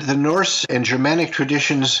the Norse and Germanic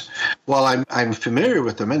traditions, while I'm familiar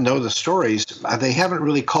with them and know the stories, they haven't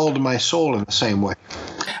really called my soul in the same way.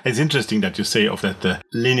 It's interesting that you say that the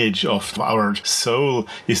lineage of our soul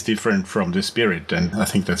is different from the spirit, and I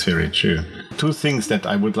think that's very true. Two things that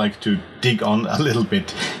I would like to dig on a little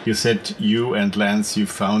bit. You said you and Lance, you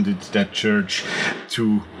founded that church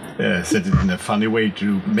to said it in a funny way,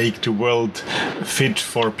 to make the world fit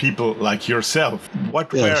for people like yourself.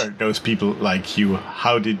 What were those people like you?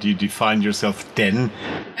 How did you define yourself then,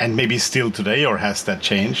 and maybe still today, or has that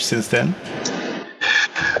changed since then?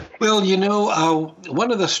 Well, you know,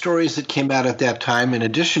 one of the stories that came out at that time, in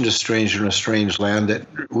addition to Stranger in a Strange Land, that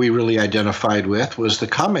we really identified with was the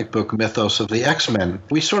comic book mythos of the X-Men.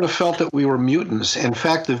 We sort of felt that we were mutants. In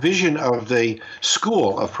fact, the vision of the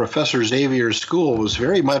school, of Professor Xavier's school, was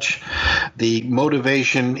very much the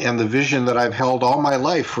motivation and the vision that I've held all my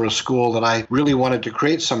life for a school that I really wanted to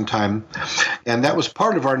create sometime. And that was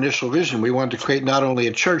part of our initial vision. We wanted to create not only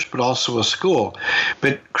a church, but also a school.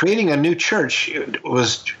 But creating a new church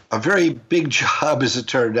was a very big job, as it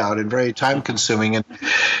turned out, and very time-consuming. And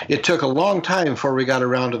it took a long time before we got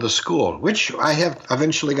around to the school, which I have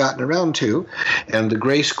eventually gotten around to. And the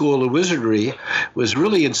Grey School of Wizardry was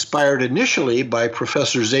really inspired initially by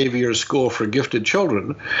Professor Xavier's School for Gifted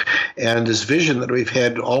Children, and this vision that we've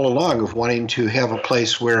had all along of wanting to have a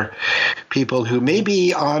place where people who may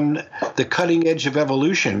be on the cutting edge of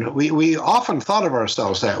evolution, we often thought of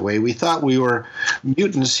ourselves that way. We thought we were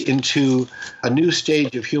mutants into a new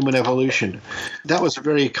stage of human evolution. That was a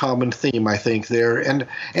very common theme, I think, there. And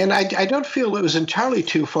I don't feel it was entirely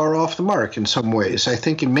too far off the mark in some ways. I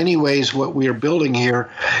think in many ways what we are building here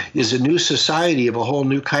is a new society of a whole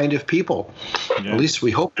new kind of people. Yeah. At least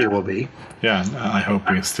we hope there will be. Yeah, I hope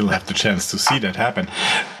we still have the chance to see that happen.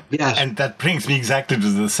 Yes. And that brings me exactly to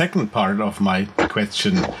the second part of my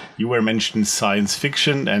question. You were mentioning science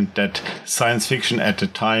fiction, and that science fiction at the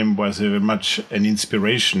time was very much an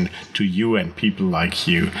inspiration to you and people like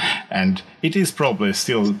you. And it is probably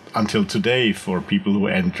still until today for people who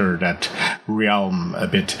enter that realm a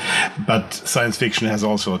bit. But science fiction has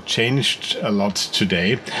also changed a lot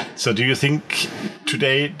today. So do you think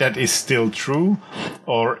today that is still true?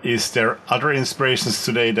 Or is there other inspirations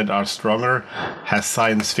today that are stronger? Has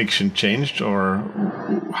science fiction changed, or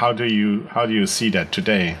how do you see that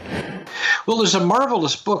today? Well, there's a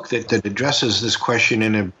marvelous book that addresses this question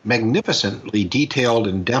in a magnificently detailed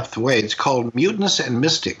and depth way. It's called Mutants and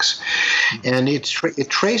Mystics, and it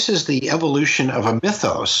traces the evolution of a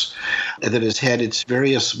mythos that has had its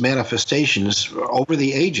various manifestations over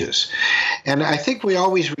the ages. And I think we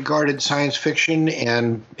always regarded science fiction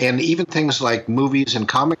and even things like movies and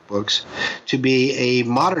comic books to be a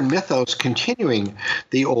modern mythos continuing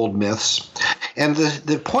the old myths. And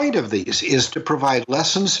the point of these is to provide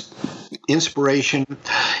lessons, inspiration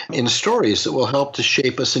in stories that will help to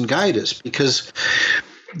shape us and guide us. Because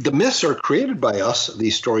the myths are created by us.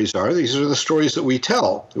 These stories are. These are the stories that we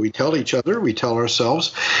tell. We tell each other, we tell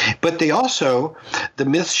ourselves, but the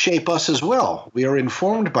myths shape us as well. We are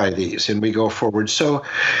informed by these and we go forward. So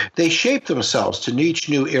they shape themselves to each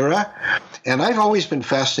new era. And I've always been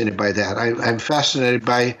fascinated by that. I'm fascinated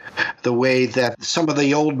by the way that some of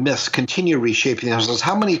the old myths continue reshaping themselves.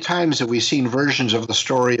 How many times have we seen versions of the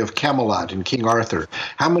story of Camelot and King Arthur?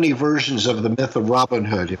 How many versions of the myth of Robin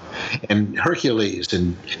Hood and Hercules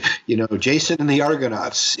and, Jason and the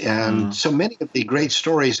Argonauts? And so many of the great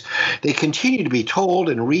stories, they continue to be told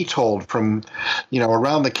and retold from,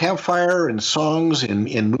 around the campfire and songs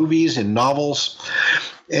in movies and novels.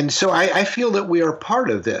 And so I feel that we are part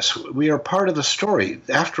of this. We are part of the story.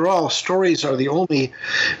 After all, stories are the only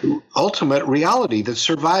ultimate reality that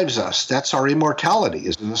survives us. That's our immortality,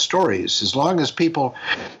 is in the stories. As long as people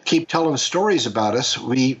keep telling stories about us,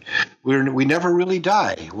 we never really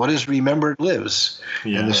die. What is remembered lives.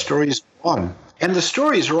 Yeah. And the stories go on. And the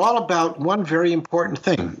stories are all about one very important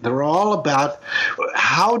thing. They're all about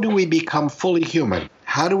how do we become fully human?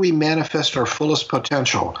 How do we manifest our fullest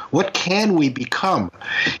potential? What can we become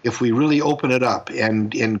if we really open it up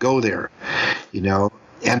and go there?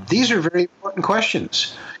 And these are very important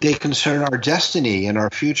questions. They concern our destiny and our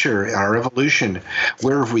future, our evolution.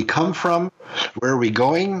 Where have we come from? Where are we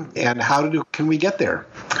going? And can we get there?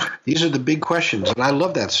 These are the big questions, and I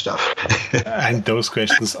love that stuff. And those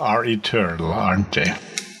questions are eternal, aren't they?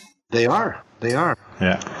 They are. They are.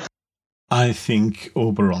 Yeah. I think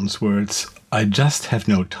Oberon's words, "I just have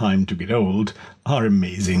no time to get old," are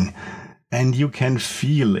amazing. And you can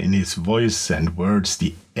feel in his voice and words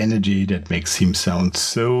the energy that makes him sound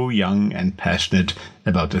so young and passionate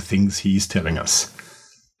about the things he's telling us.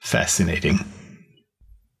 Fascinating.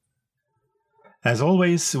 As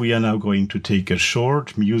always, we are now going to take a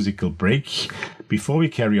short musical break before we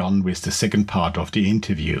carry on with the second part of the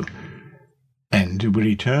interview. And we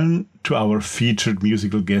return to our featured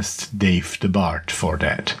musical guest, Dave the Bard, for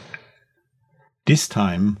that. This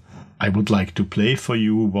time, I would like to play for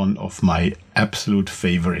you one of my absolute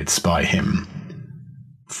favorites by him.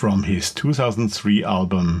 From his 2003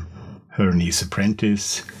 album, Herney's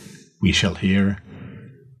Apprentice, we shall hear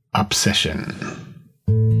Obsession.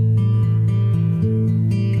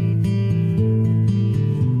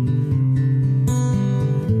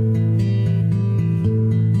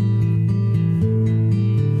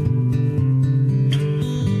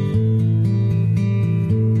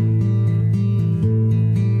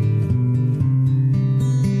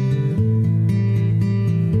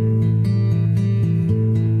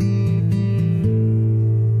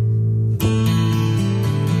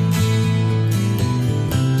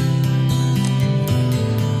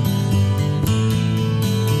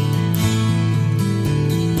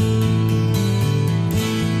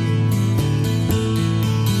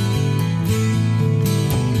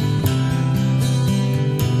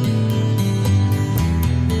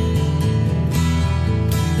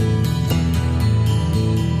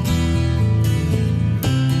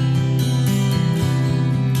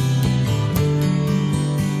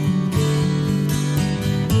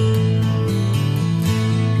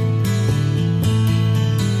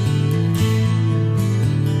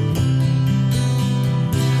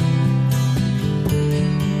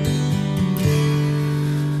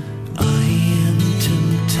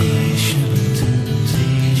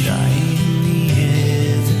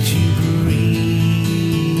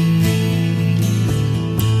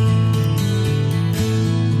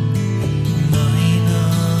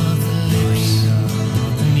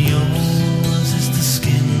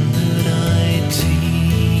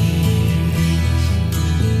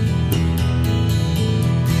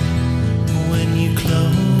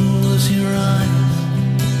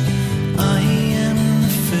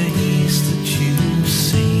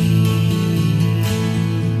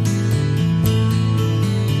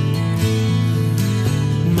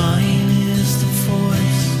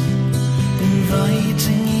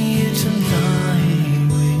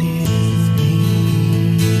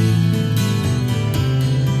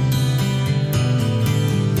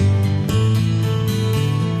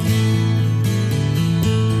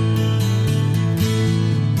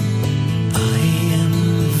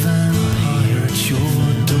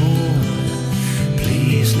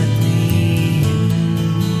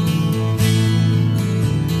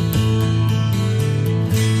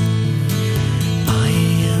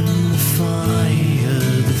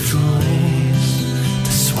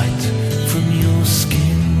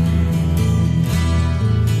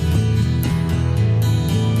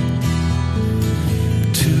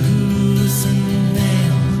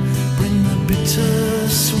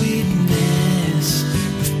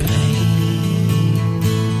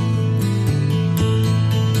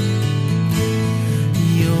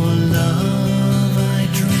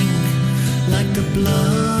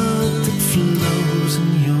 flows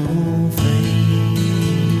in your veins.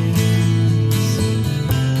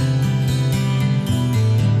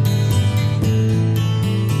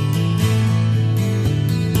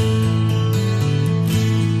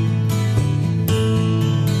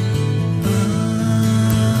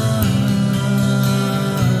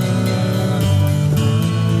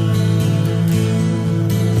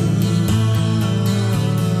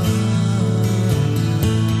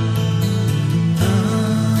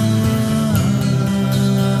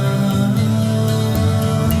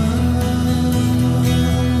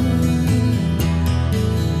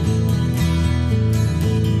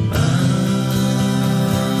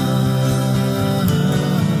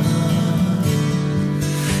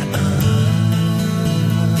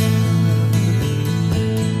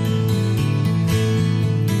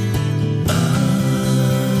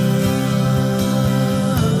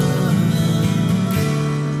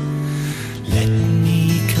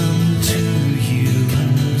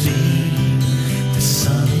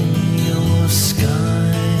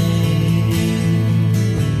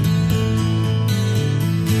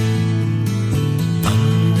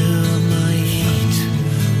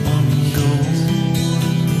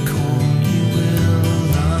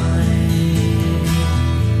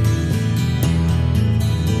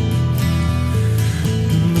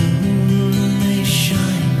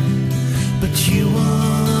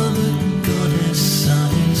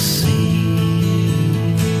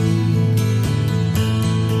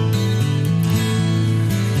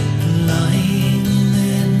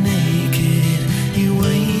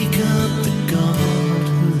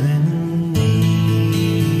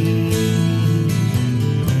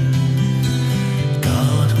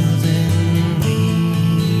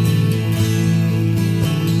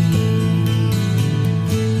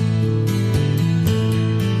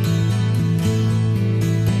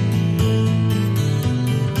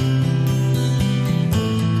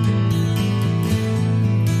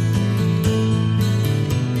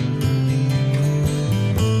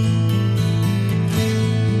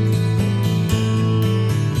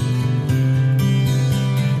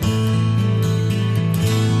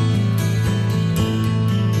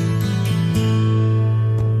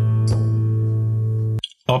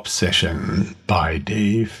 Obsession by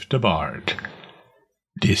Dave the Bard.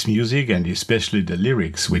 This music, and especially the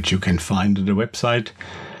lyrics, which you can find on the website,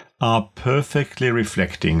 are perfectly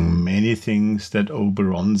reflecting many things that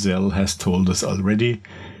Oberon Zell has told us already,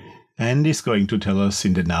 and is going to tell us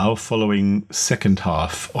in the now following second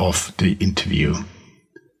half of the interview.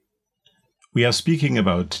 We are speaking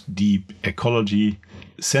about deep ecology,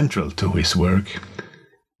 central to his work,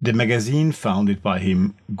 the magazine founded by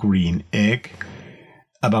him, Green Egg,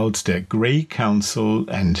 about the Grey Council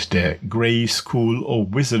and the Grey School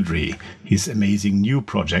of Wizardry, his amazing new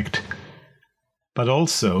project, but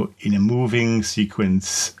also in a moving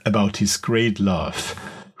sequence about his great love,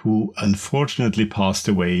 who unfortunately passed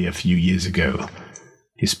away a few years ago,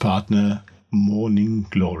 his partner, Morning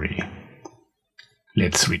Glory.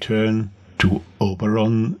 Let's return to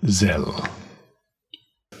Oberon Zell.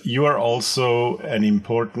 You are also an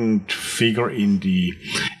important figure in the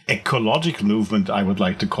ecological movement, I would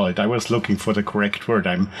like to call it. I was looking for the correct word.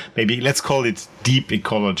 Maybe let's call it deep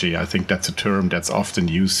ecology. I think that's a term that's often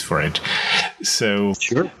used for it. So,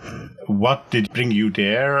 Sure. What did bring you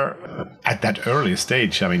there at that early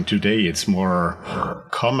stage? I mean, today it's more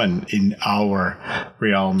common in our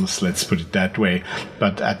realms, let's put it that way.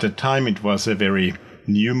 But at the time it was a very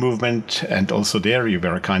new movement, and also there you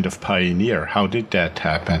were a kind of pioneer. How did that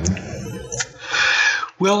happen?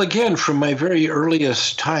 Well, again, from my very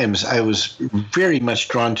earliest times, I was very much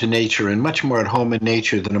drawn to nature and much more at home in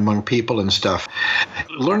nature than among people and stuff.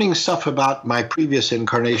 Learning stuff about my previous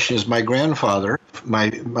incarnation as my grandfather,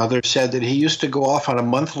 my mother said that he used to go off on a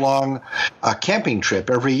month-long camping trip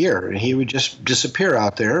every year, and he would just disappear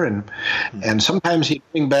out there, and sometimes he'd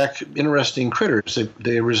bring back interesting critters.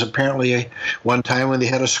 There was apparently one time when they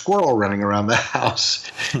had a squirrel running around the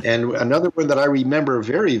house, and another one that I remember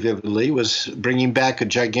very vividly was bringing back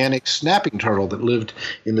a gigantic snapping turtle that lived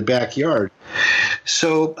in the backyard.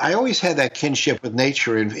 So I always had that kinship with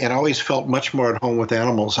nature, and always felt much more at home with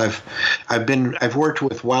animals. I've worked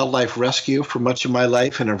with wildlife rescue for much of my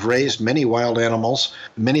life, and have raised many wild animals,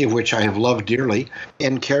 many of which I have loved dearly,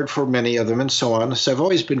 and cared for many of them, and so on. So I've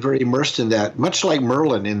always been very immersed in that, much like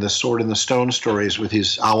Merlin in the Sword in the Stone stories with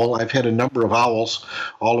his owl. I've had a number of owls,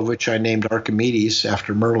 all of which I named Archimedes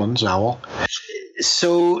after Merlin's owl.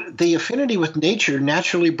 So the affinity with nature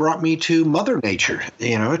naturally brought me to Mother Nature,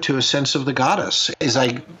 to a sense of the goddess. As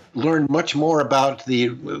I learned much more about the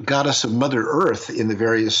goddess of Mother Earth in the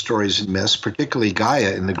various stories and myths, particularly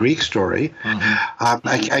Gaia in the Greek story.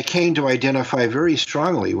 I came to identify very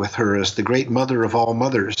strongly with her as the great mother of all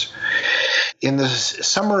mothers. In the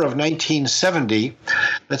summer of 1970,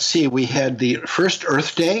 we had the first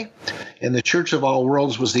Earth Day, and the Church of All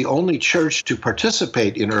Worlds was the only church to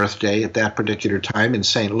participate in Earth Day at that particular time in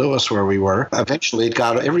St. Louis, where we were. Eventually,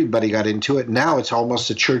 everybody got into it. Now it's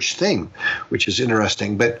almost a church thing, which is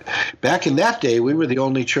interesting. But back in that day, we were the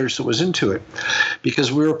only church that was into it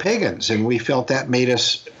because we were pagans, and we felt that made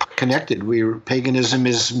us connected. Paganism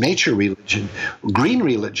is nature religion. Green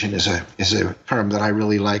religion is a term that I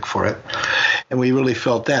really like for it. And we really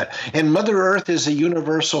felt that. And Mother Earth is a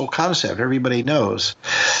universal concept. Everybody knows.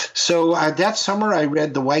 So that summer, I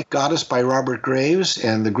read The White Goddess by Robert Graves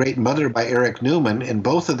and The Great Mother by Eric Newman. And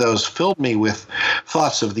both of those filled me with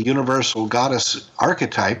thoughts of the universal goddess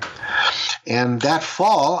archetype. And that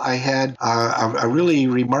fall, I had a really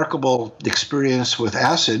remarkable experience with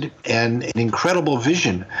acid and an incredible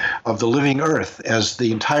vision of the living earth as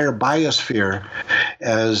the entire biosphere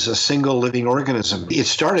as a single living organism. It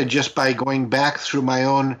started just by going back through my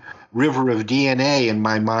own river of DNA in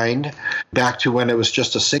my mind, back to when it was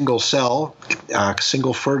just a single cell, a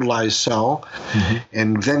single fertilized cell,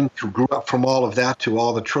 and then grew up from all of that to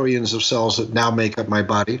all the trillions of cells that now make up my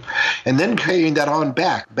body, and then carrying that on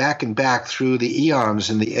back and back through the eons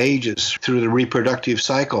and the ages, through the reproductive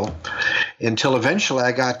cycle, until eventually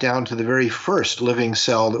I got down to the very first living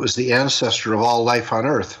cell that was the ancestor of all life on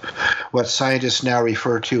Earth, what scientists now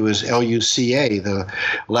refer to as LUCA, the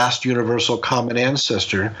last universal common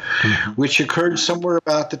ancestor, which occurred somewhere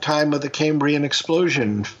about the time of the Cambrian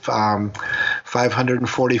explosion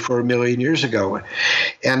 544 million years ago.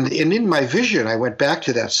 And in my vision, I went back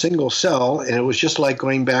to that single cell, and it was just like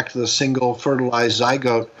going back to the single fertilized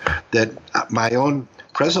zygote that my own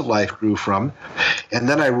present life grew from. And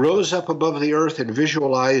then I rose up above the earth and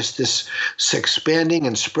visualized this expanding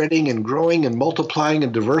and spreading and growing and multiplying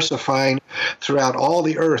and diversifying throughout all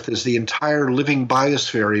the earth as the entire living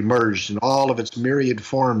biosphere emerged in all of its myriad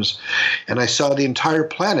forms. And I saw the entire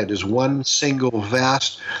planet as one single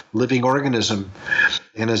vast living organism.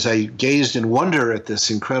 And as I gazed in wonder at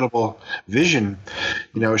this incredible vision,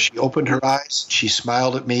 she opened her eyes, she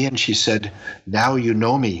smiled at me, and she said, "Now you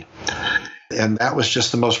know me." And that was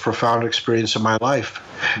just the most profound experience of my life.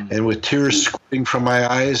 And with tears squirting from my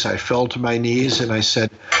eyes, I fell to my knees and I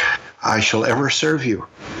said, "I shall ever serve you."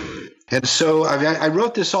 And so I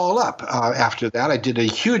wrote this all up after that. I did a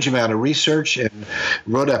huge amount of research and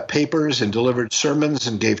wrote up papers and delivered sermons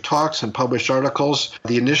and gave talks and published articles.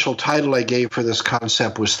 The initial title I gave for this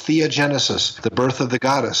concept was Theogenesis, the birth of the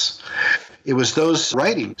goddess. It was those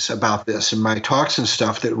writings about this and my talks and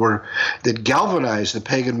stuff that galvanized the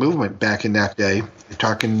pagan movement back in that day,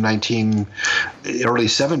 talking early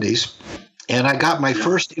 70s. And I got my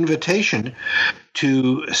first invitation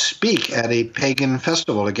to speak at a pagan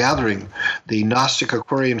festival, a gathering, the Gnostic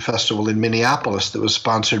Aquarian Festival in Minneapolis that was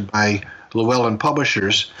sponsored by Llewellyn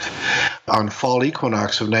Publishers on fall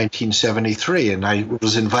equinox of 1973. And I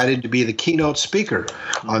was invited to be the keynote speaker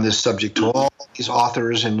on this subject to all these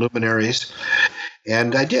authors and luminaries.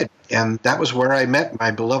 And I did. And that was where I met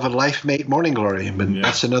my beloved life mate, Morning Glory. But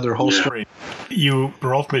that's another whole story. You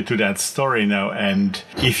brought me to that story now. And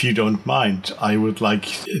if you don't mind, I would like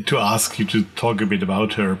to ask you to talk a bit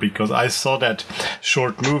about her, because I saw that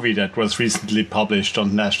short movie that was recently published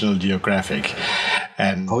on National Geographic.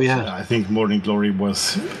 And I think Morning Glory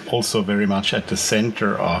was also very much at the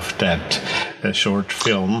center of that short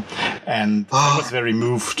film. And I was very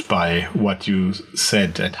moved by what you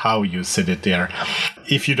said and how you said it there.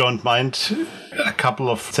 If you don't mind, a couple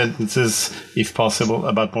of sentences, if possible,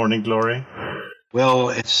 about Morning Glory. Well,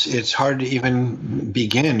 it's hard to even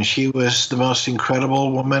begin. She was the most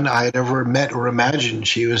incredible woman I had ever met or imagined.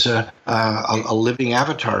 She was a living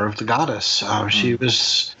avatar of the goddess. She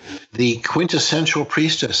was the quintessential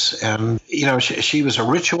priestess. And, she was a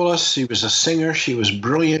ritualist. She was a singer. She was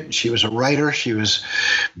brilliant. She was a writer. She was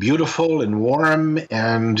beautiful and warm.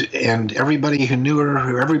 And everybody who knew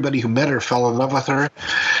her, everybody who met her fell in love with her.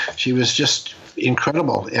 She was just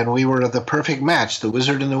incredible. And we were the perfect match, the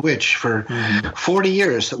wizard and the witch, for 40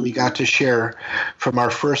 years that we got to share from our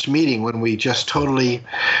first meeting when we just totally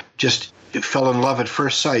fell in love at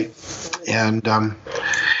first sight. And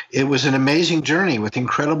it was an amazing journey with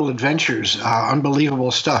incredible adventures,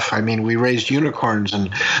 unbelievable stuff. I mean, we raised unicorns and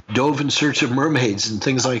dove in search of mermaids and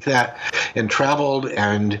things like that, and traveled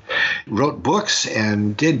and wrote books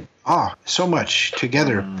and did so much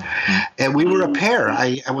together. And we were a pair.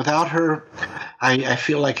 Without her, I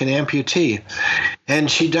feel like an amputee. And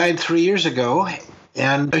she died 3 years ago.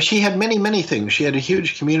 And she had many, many things. She had a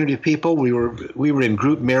huge community of people. We were in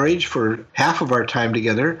group marriage for half of our time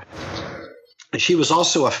together. She was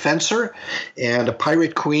also a fencer and a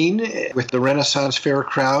pirate queen with the Renaissance Fair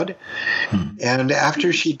crowd. And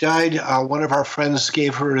after she died, one of our friends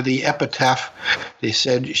gave her the epitaph. They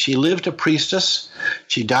said, she lived a priestess,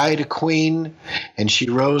 she died a queen, and she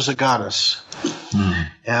rose a goddess.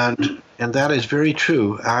 And that is very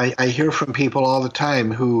true. I hear from people all the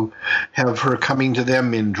time who have her coming to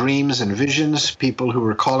them in dreams and visions, people who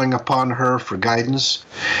are calling upon her for guidance.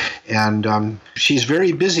 And she's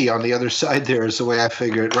very busy on the other side there is the way I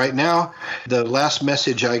figure it. Right now, the last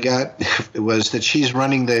message I got was that she's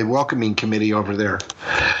running the welcoming committee over there.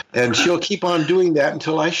 And she'll keep on doing that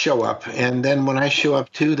until I show up. And then when I show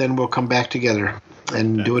up too, then we'll come back together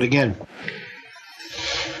and do it again.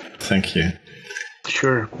 Thank you.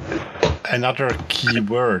 Sure. Another key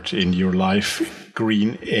word in your life,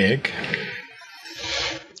 green egg.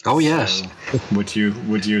 Oh, yes. Would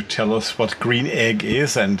you tell us what green egg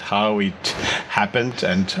is and how it happened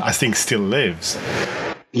and I think still lives?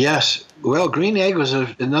 Yes. Well, green egg was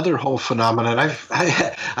another whole phenomenon.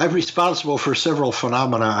 I'm responsible for several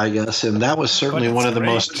phenomena, I guess, and that was certainly one of the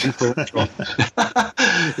most influential.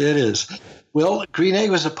 It is. Well, Green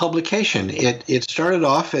Egg was a publication. It started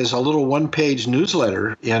off as a little one-page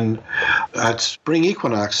newsletter at spring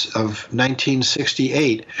equinox of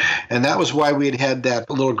 1968, and that was why we had that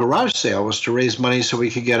little garage sale, was to raise money so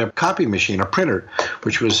we could get a copy machine, a printer,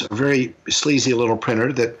 which was a very sleazy little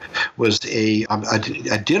printer that was a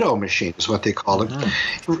ditto machine, is what they called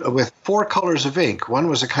it, with 4 colors of ink. One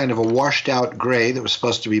was a kind of a washed-out gray that was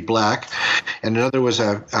supposed to be black, and another was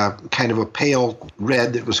a kind of a pale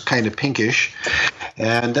red that was kind of pinkish.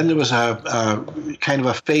 And then there was a kind of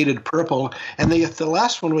a faded purple, and the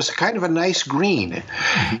last one was kind of a nice green.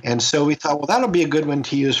 And so we thought, well, that'll be a good one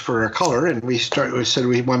to use for a color. And we said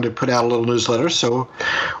we wanted to put out a little newsletter. So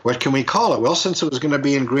what can we call it? Well, since it was going to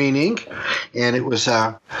be in green ink, and it was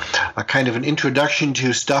a kind of an introduction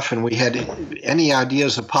to stuff, and we had any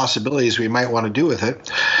ideas of possibilities we might want to do with it,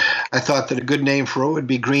 I thought that a good name for it would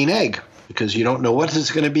be Green Egg, because you don't know what is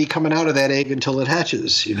going to be coming out of that egg until it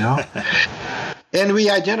hatches, you know. And we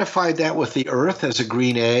identified that with the Earth as a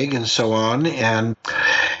green egg and so on. And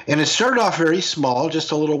it started off very small,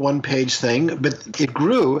 just a little one-page thing, but it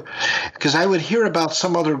grew because I would hear about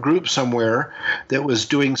some other group somewhere that was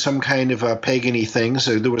doing some kind of pagan-y thing.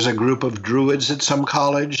 So there was a group of Druids at some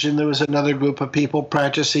college, and there was another group of people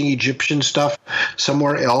practicing Egyptian stuff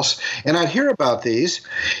somewhere else. And I'd hear about these,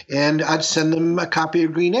 and I'd send them a copy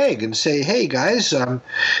of Green Egg and say, hey, guys,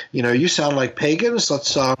 you sound like pagans.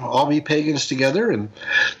 Let's all be pagans together and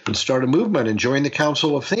start a movement and join the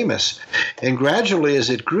Council of Themis. And gradually, as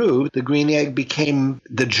it grew, the Green Egg became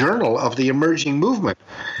the journal of the emerging movement.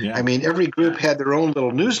 Yeah. I mean, every group had their own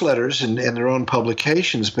little newsletters and their own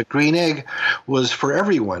publications, but Green Egg was for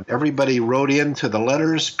everyone. Everybody wrote into the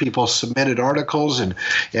letters. People submitted articles and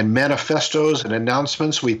manifestos and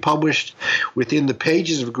announcements. We published within the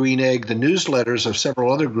pages of Green Egg the newsletters of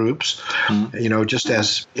several other groups, just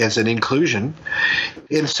as an inclusion.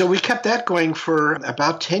 And so we kept that going for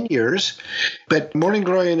about 10 years. But Morning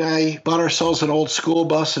Glory and I bought ourselves an old school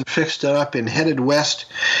bus and fixed it up and headed west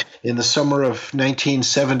in the summer of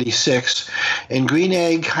 1976. And Green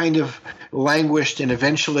Egg kind of languished and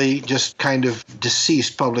eventually just kind of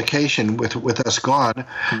deceased publication with us gone.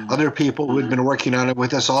 Other people who had been working on it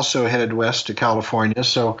with us also headed west to California.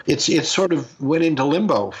 So it sort of went into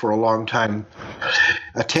limbo for a long time,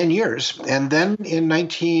 10 years. And then in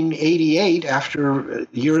 1988, after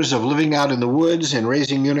years of living out in the woods and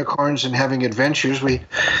raising unicorns and having adventures, I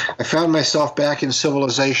found myself back in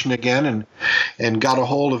civilization again and got a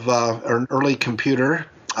hold of an early computer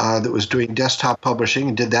that was doing desktop publishing,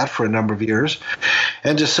 and did that for a number of years,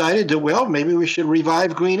 and decided that, well, maybe we should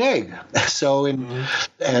revive Green Egg. So at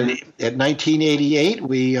 1988,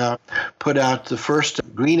 we put out the first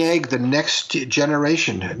Green Egg, The Next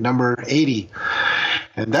Generation, number 80.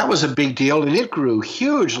 And that was a big deal, and it grew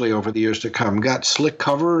hugely over the years to come. Got slick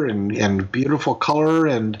cover and beautiful color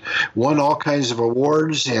and won all kinds of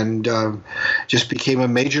awards, and just became a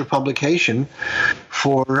major publication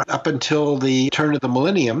for up until the turn of the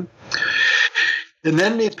millennium. And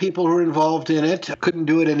then the people who were involved in it couldn't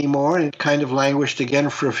do it anymore, and it kind of languished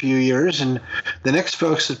again for a few years. And the next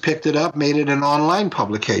folks that picked it up made it an online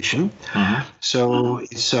publication. So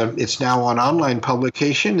it's now an online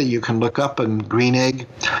publication that you can look up on Green Egg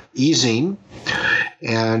eZine,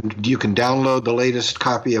 and you can download the latest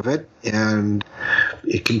copy of it. And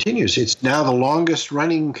it continues. It's now the longest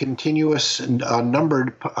running continuous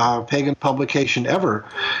numbered pagan publication ever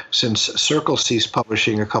since Circle ceased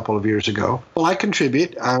publishing a couple of years ago. Well, I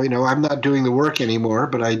contribute. I'm not doing the work anymore,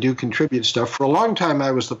 but I do contribute stuff. For a long time,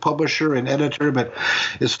 I was the publisher and editor, but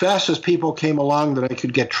as fast as people came along that I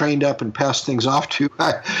could get trained up and pass things off to,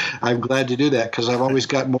 I'm glad to do that because I've always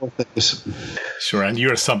got more things. Sure, and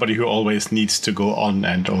you're somebody who always needs to go on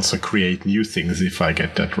and also create new things, if I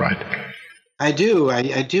get that right. I do.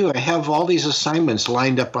 I have all these assignments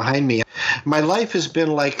lined up behind me. My life has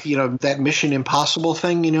been like, that Mission Impossible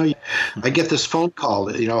thing. I get this phone call,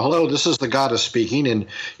 hello, this is the goddess speaking, and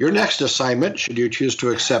your next assignment, should you choose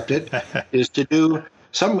to accept it, is to do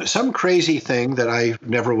some crazy thing that I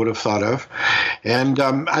never would have thought of. And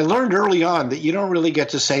I learned early on that you don't really get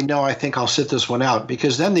to say, no, I think I'll sit this one out,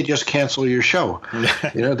 because then they just cancel your show.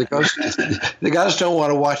 The guys don't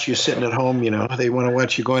want to watch you sitting at home. They want to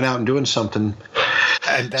watch you going out and doing something.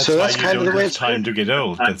 And that's so why that's you kind of don't the way have it's time to get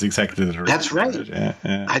old. That's exactly the reason. That's right. Yeah.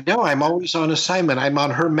 I know. I'm always on assignment. I'm on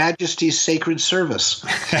Her Majesty's sacred service.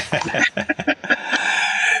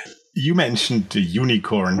 You mentioned the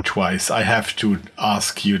unicorn twice. I have to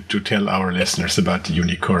ask you to tell our listeners about the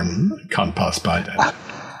unicorn. Can't pass by that.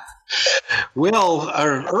 Well,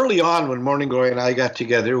 early on when Morning Glory and I got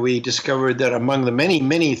together, we discovered that among the many,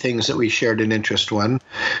 many things that we shared an interest with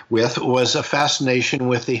was a fascination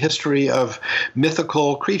with the history of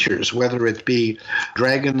mythical creatures, whether it be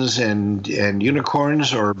dragons and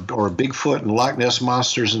unicorns or Bigfoot and Loch Ness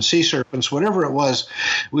monsters and sea serpents, whatever it was.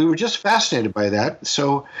 We were just fascinated by that.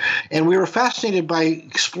 And we were fascinated by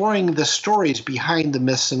exploring the stories behind the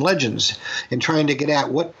myths and legends and trying to get at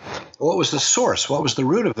what was the source, what was the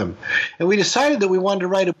root of them. And we decided that we wanted to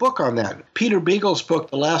write a book on that. Peter Beagle's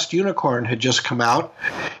book, The Last Unicorn, had just come out,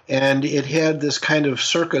 and it had this kind of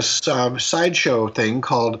circus sideshow thing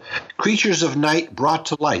called Creatures of Night Brought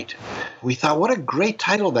to Light. We thought, what a great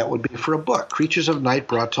title that would be for a book, Creatures of Night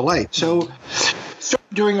Brought to Light. So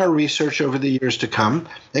started doing our research over the years to come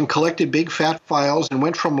and collected big fat files and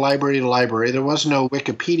went from library to library. There was no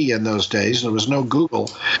Wikipedia in those days. There was no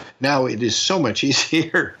Google. Now it is so much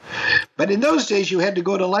easier. But in those days, you had to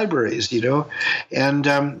go to libraries,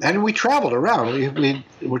 and we traveled around.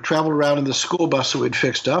 We traveled around in the school bus that we'd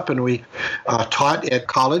fixed up, and we taught at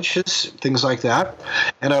colleges, things like that.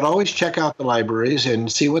 And I'd always check out the libraries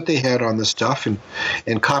and see what they had on the stuff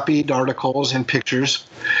and copied articles and pictures.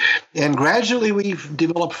 And gradually we've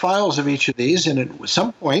developed files of each of these, and at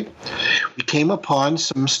some point we came upon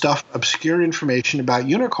some obscure information about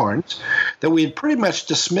unicorns that we had pretty much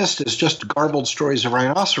dismissed as just garbled stories of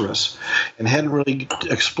rhinoceros and hadn't really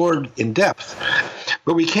explored in depth.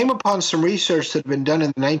 But we came upon some research that had been done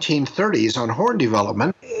in the 1930s on horn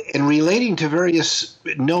development and relating to various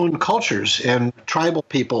known cultures and tribal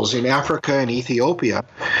peoples in Africa and Ethiopia,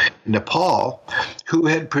 Nepal, who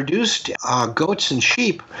had produced goats and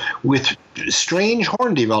sheep with strange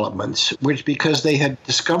horn developments, which because they had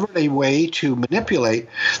discovered a way to manipulate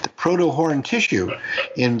the proto-horn tissue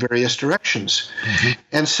in various directions. Mm-hmm.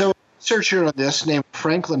 And so researcher on this named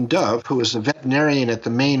Franklin Dove, who was a veterinarian at the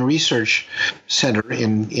Maine Research Center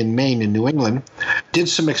in Maine in New England, did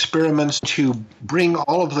some experiments to bring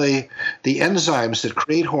all of the enzymes that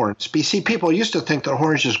create horns. See, people used to think that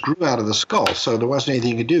horns just grew out of the skull, so there wasn't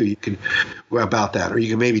anything you could do about that, or you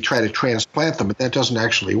can maybe try to transplant them, but that doesn't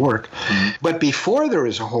actually work. Mm-hmm. But before there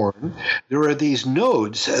is a horn, there are these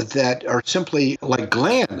nodes that are simply like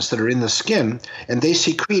glands that are in the skin, and they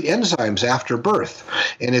secrete enzymes after birth.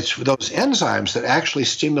 And it's those enzymes that actually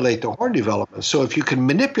stimulate the horn development. So if you can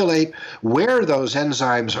manipulate where those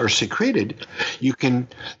enzymes are secreted, you can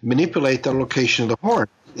manipulate the location of the horn.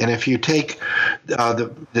 And if you take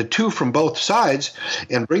the two from both sides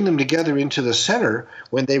and bring them together into the center,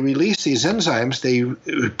 when they release these enzymes, they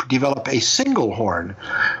develop a single horn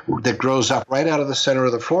that grows up right out of the center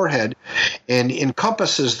of the forehead and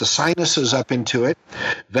encompasses the sinuses up into it,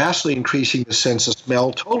 vastly increasing the sense of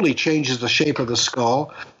smell, totally changes the shape of the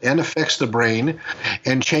skull and affects the brain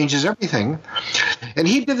and changes everything. And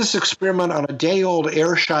he did this experiment on a day-old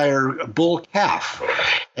Ayrshire bull calf,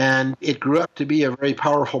 and it grew up to be a very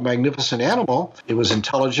powerful, magnificent animal. It was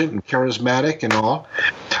intelligent and charismatic and all,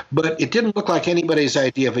 but it didn't look like anybody's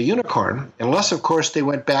idea of a unicorn, unless, of course, they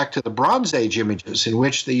went back to the Bronze Age images in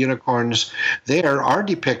which the unicorns there are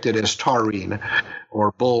depicted as taurine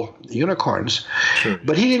or bull unicorns. Sure.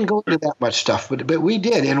 But he didn't go into that much stuff, but we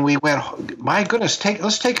did, and we went, my goodness,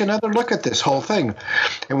 let's take another look at this whole thing.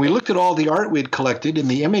 And we looked at all the art we'd collected in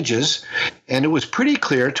the images, and it was pretty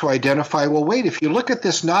clear to identify, well, wait, if you look at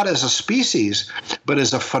this not as a species, but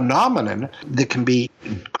as a phenomenon that can be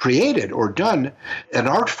created or done, an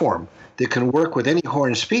art form that can work with any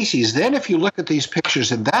horned species, then if you look at these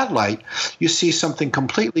pictures in that light, you see something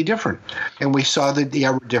completely different. And we saw that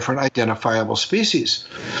there were different identifiable species.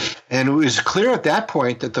 And it was clear at that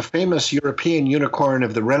point that the famous European unicorn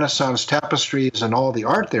of the Renaissance tapestries and all the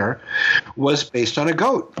art there was based on a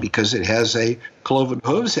goat, because it has a cloven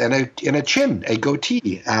hooves and a chin, a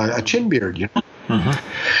goatee, a chin beard, you know.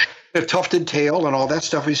 Mm-hmm. A tufted tail and all that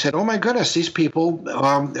stuff. We said, oh my goodness, these people,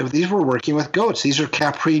 these were working with goats. These are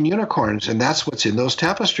caprine unicorns, and that's what's in those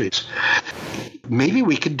tapestries. Maybe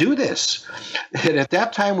we could do this. And at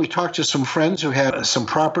that time, we talked to some friends who had some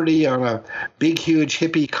property on a big, huge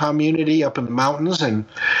hippie community up in the mountains, and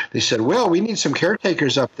they said, well, we need some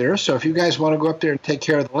caretakers up there, so if you guys want to go up there and take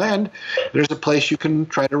care of the land, there's a place you can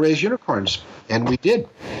try to raise unicorns. And we did.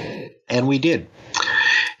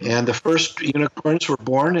 And the first unicorns were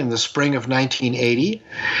born in the spring of 1980,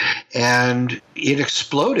 and it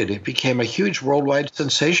exploded. It became a huge worldwide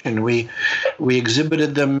sensation. We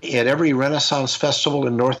exhibited them at every Renaissance festival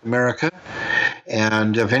in North America,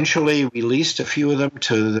 and eventually we leased a few of them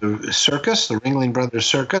to the circus, the Ringling Brothers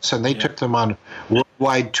Circus, and they took them on a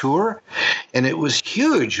worldwide tour, and it was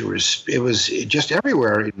huge. It was just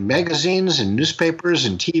everywhere, in magazines and newspapers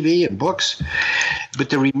and TV and books. But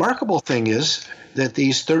the remarkable thing is that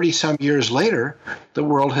these 30-some years later, the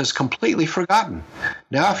world has completely forgotten.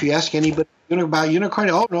 Now, if you ask anybody about unicorn,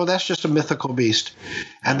 oh, no, that's just a mythical beast.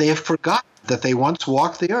 And they have forgotten that they once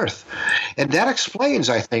walked the earth. And that explains,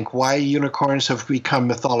 I think, why unicorns have become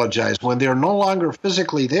mythologized. When they're no longer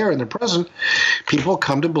physically there in the present, people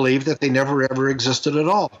come to believe that they never, ever existed at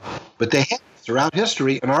all. But they have throughout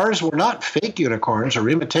history, and ours were not fake unicorns or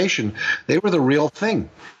imitation. They were the real thing.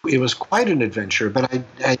 It was quite an adventure, but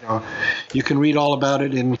I know you can read all about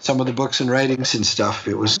it in some of the books and writings and stuff.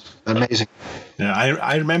 It was amazing. Yeah,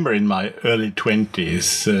 I remember in my early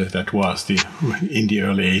 20s, that was in the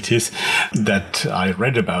early 80s, that I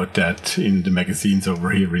read about that in the magazines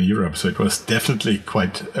over here in Europe. So it was definitely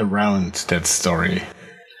quite around, that story.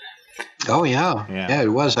 Oh yeah, it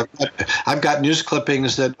was. I've got news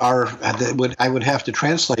clippings that I would have to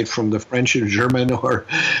translate from the French or German or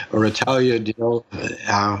Italian, you know,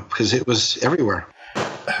 because it was everywhere.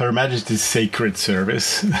 Her Majesty's Sacred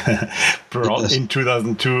Service brought in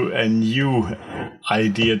 2002 a new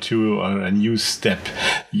idea a new step.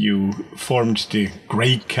 You formed the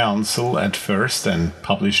Grey Council at first and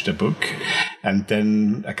published a book. And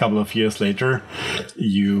then a couple of years later,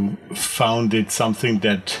 you founded something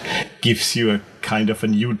that gives you a kind of a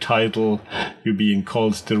new title. You're being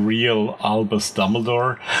called the real Albus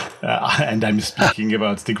Dumbledore. And I'm speaking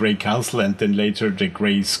about the Grey Council and then later the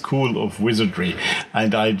Grey School of Wizardry.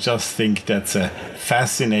 And I just think that's a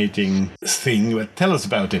fascinating thing. But tell us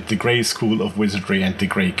about it, the Grey School of Wizardry and the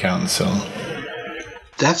Grey Council.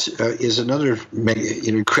 That is another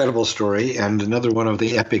incredible story and another one of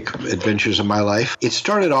the epic adventures of my life. It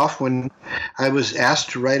started off when I was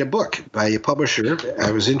asked to write a book by a publisher.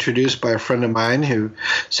 I was introduced by a friend of mine who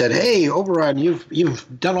said, "Hey, Oberon,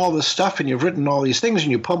 you've done all this stuff and you've written all these things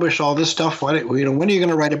and you published all this stuff. When are you going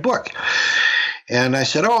to write a book?" And I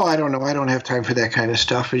said, "Oh, I don't know. I don't have time for that kind of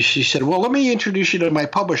stuff." And she said, "Well, let me introduce you to my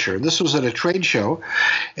publisher." This was at a trade show.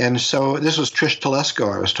 And so this was Trish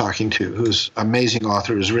Telesco I was talking to, who's an amazing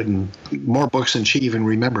author, who's written more books than she even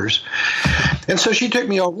remembers. And so she took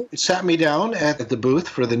me over, sat me down at the booth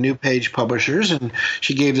for the New Page publishers, and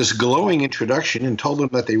she gave this glowing introduction and told them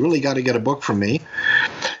that they really got to get a book from me.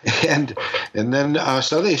 And then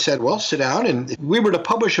so they said, "Well, sit down, and if we were to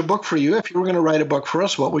publish a book for you, if you were going to write a book for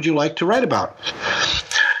us, what would you like to write about?"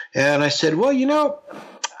 And I said, "Well,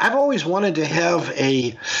 I've always wanted to have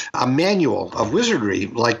a manual of wizardry,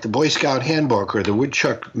 like the Boy Scout Handbook or the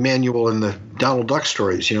Woodchuck Manual and the Donald Duck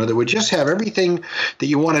stories, that would just have everything that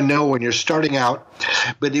you want to know when you're starting out,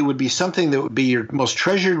 but it would be something that would be your most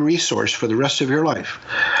treasured resource for the rest of your life."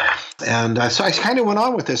 And so I kind of went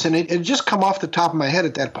on with this, and it just come off the top of my head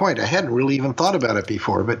at that point. I hadn't really even thought about it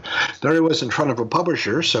before, but there I was in front of a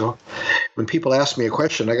publisher. So when people ask me a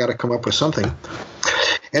question, I got to come up with something.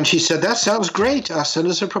 And she said, "That sounds great. Send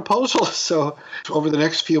us a proposal." So over the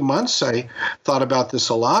next few months, I thought about this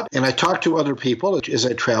a lot. And I talked to other people as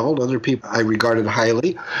I traveled, other people I regarded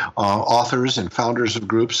highly, authors and founders of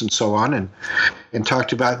groups and so on. And and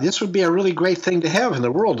talked about this would be a really great thing to have in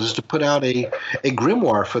the world, is to put out a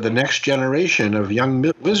grimoire for the next generation of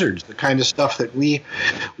young wizards, the kind of stuff that we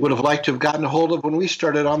would have liked to have gotten a hold of when we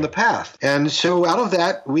started on the path. And so out of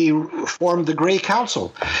that, we formed the Grey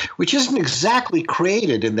Council, which isn't exactly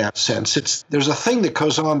created in that sense. There's a thing that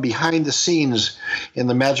goes on behind the scenes in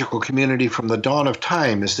the magical community from the dawn of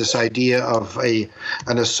time, is this idea of an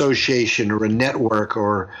association or a network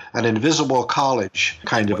or an invisible college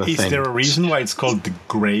kind of a thing. Is there a reason why it's called the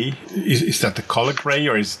Grey? Is that the color gray,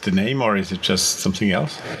 or is it the name, or is it just something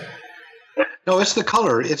else? No, it's the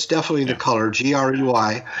color. It's definitely the color, Grey.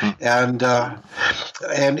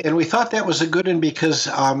 And we thought that was a good one because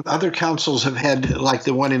other councils have had, like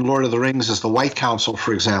the one in Lord of the Rings is the White Council,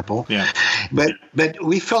 for example. Yeah. But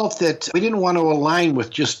we felt that we didn't want to align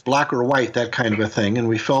with just black or white, that kind of a thing. And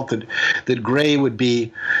we felt that gray would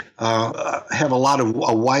be have a lot of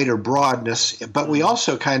a wider broadness. But we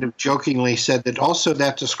also kind of jokingly said that also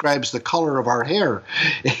that describes the color of our hair,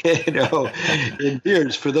 in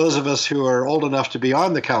beards, for those of us who are old enough to be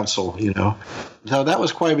on the council, So that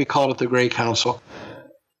was why we called it the Grey Council.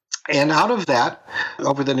 And out of that,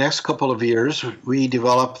 over the next couple of years, we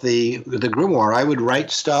developed the grimoire. I would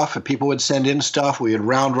write stuff, and people would send in stuff. We would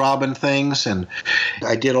round robin things, and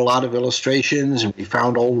I did a lot of illustrations, and we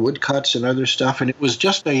found old woodcuts and other stuff. And it was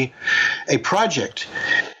just a project.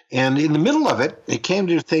 And in the middle of it, it came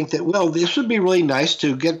to think that, well, this would be really nice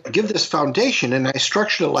to give this foundation. And I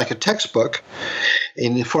structured it like a textbook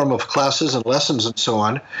in the form of classes and lessons and so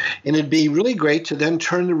on. And it'd be really great to then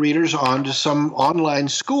turn the readers on to some online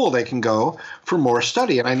school they can go for more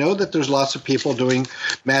study. And I know that there's lots of people doing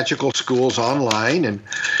magical schools online, and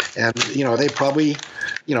they probably,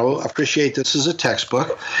 appreciate this as a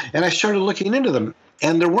textbook. And I started looking into them.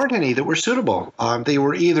 And there weren't any that were suitable. They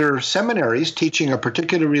were either seminaries teaching a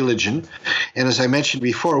particular religion, and as I mentioned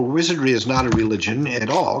before, wizardry is not a religion at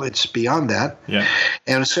all. It's beyond that. Yeah.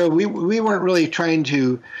 And so we weren't really trying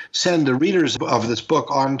to send the readers of this book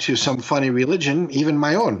onto some funny religion, even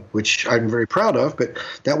my own, which I'm very proud of, but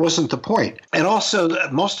that wasn't the point. And also,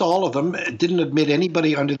 most all of them didn't admit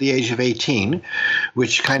anybody under the age of 18,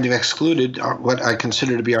 which kind of excluded what I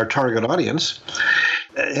consider to be our target audience.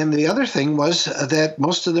 And the other thing was that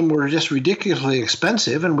most of them were just ridiculously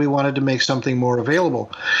expensive, and we wanted to make something more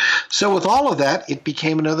available. So with all of that, it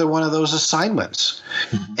became another one of those assignments.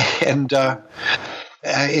 And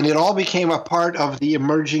it all became a part of the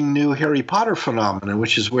emerging new Harry Potter phenomenon,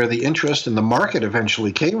 which is where the interest and the market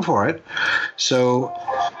eventually came for it. So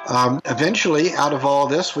eventually, out of all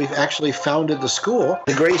this, we've actually founded the school,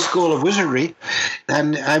 the Grey School of Wizardry.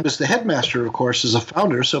 And I was the headmaster, of course, as a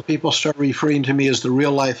founder, so people start referring to me as the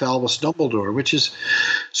real-life Albus Dumbledore, which is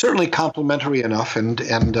certainly complimentary enough. And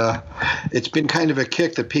it's been kind of a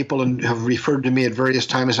kick that people have referred to me at various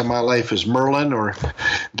times in my life as Merlin or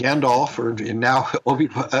Gandalf, and now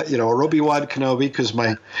Obi-Wan Kenobi, because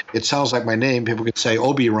it sounds like my name. People could say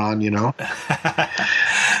Obi-Ron,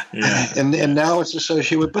 Yeah. And now it's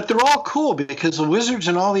associated with, but they're all cool because the wizards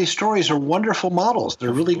in all these stories are wonderful models.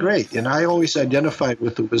 They're really great. And I always identified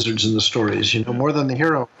with the wizards in the stories, more than the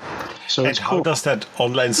hero. So and how does that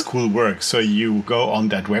online school work? So you go on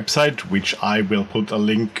that website, which I will put a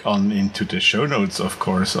link on into the show notes, of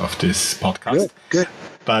course, of this podcast. Good.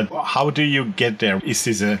 But how do you get there? Is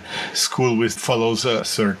this a school which follows a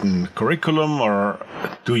certain curriculum, or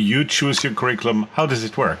do you choose your curriculum? How does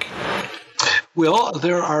it work? Well,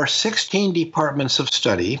 there are 16 departments of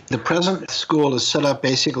study. The present school is set up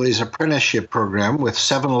basically as an apprenticeship program with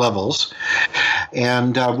 7 levels.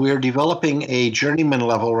 And we're developing a journeyman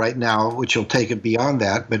level right now, which will take it beyond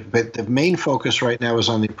that. But the main focus right now is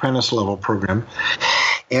on the apprentice level program.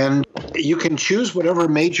 And you can choose whatever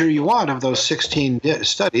major you want of those 16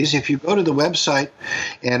 studies. If you go to the website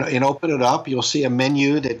and open it up, you'll see a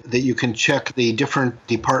menu that you can check the different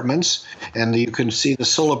departments, and you can see the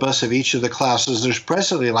syllabus of each of the classes. There's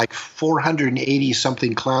presently like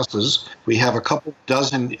 480-something classes. We have a couple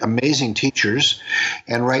dozen amazing teachers,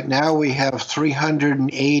 and right now we have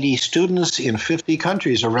 380 students in 50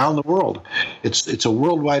 countries around the world. It's a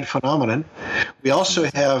worldwide phenomenon. We also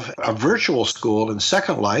have a virtual school in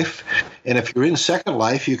Second Life, and if you're in Second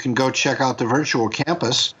Life, you can go check out the virtual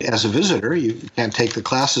campus as a visitor. You can't take the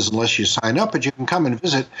classes unless you sign up, but you can come and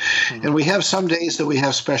visit. And we have some days that we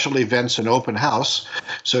have special events and open house.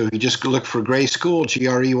 So if you just look for Grey School,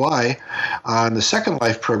 Grey, on the Second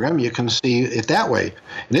Life program, you can see it that way.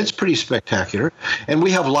 And it's pretty spectacular. And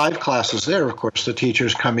we have live classes there, of course. The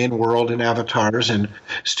teachers come in, world and avatars, and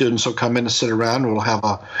students will come in and sit around. We'll have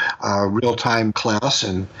a real-time class,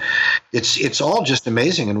 and it's all just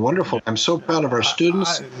amazing and wonderful. I'm so proud of our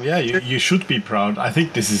students. You should be proud. I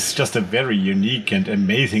think this is just a very unique and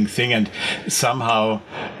amazing thing, and somehow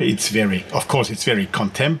it's very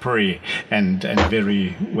contemporary and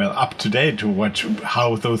very well up to date to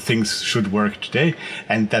how those things should work today,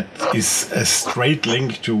 and that is a straight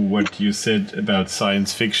link to what you said about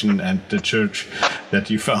science fiction and the church that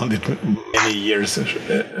you founded many years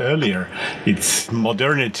earlier. It's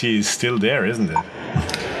modernity is still there, isn't it?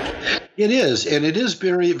 It is, and it is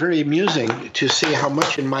very, very amusing to see how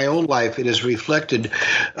much in my own life it has reflected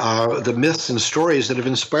the myths and stories that have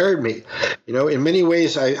inspired me. You know, in many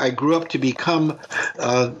ways, I grew up to become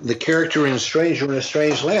the character in Stranger in a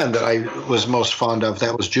Strange Land that I was most fond of.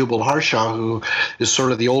 That was Jubal Harshaw, who is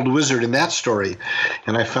sort of the old wizard in that story.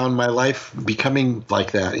 And I found my life becoming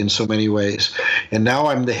like that in so many ways. And now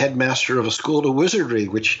I'm the headmaster of a school of wizardry,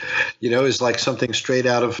 which, you know, is like something straight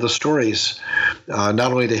out of the stories,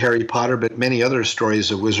 not only the Harry Potter, but many other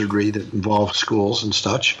stories of wizardry that involve schools and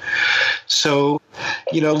such. So,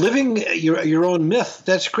 you know, living your own myth,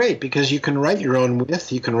 that's great, because you can write your own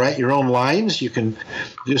myth, you can write your own lines, you can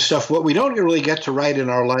do stuff. What we don't really get to write in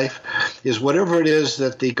our life is whatever it is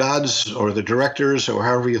that the gods or the directors, or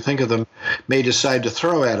however you think of them, may decide to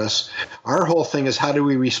throw at us. Our whole thing is, how do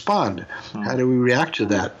we respond? How do we react to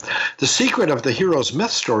that? The secret of the hero's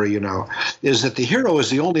myth story, you know, is that the hero is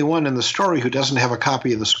the only one in the story who doesn't have a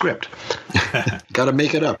copy of the script. Got to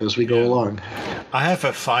make it up as we go along. I have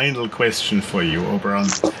a final question for you, Oberon,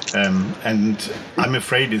 and I'm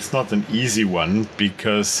afraid it's not an easy one,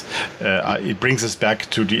 because it brings us back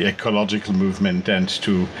to the ecological movement and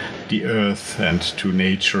to the earth and to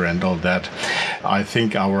nature and all that. I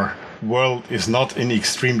think our world is not in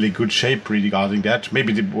extremely good shape regarding that.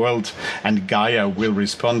 Maybe the world and Gaia will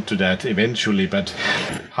respond to that eventually, but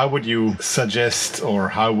how would you suggest, or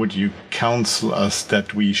how would you counsel us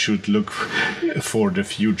that we should look for the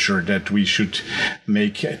future, that we should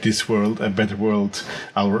make this world a better world,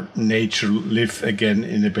 our nature live again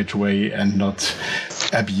in a better way, and not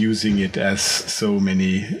abusing it as so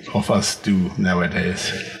many of us do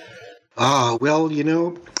nowadays? Well, you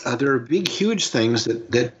know, there are big, huge things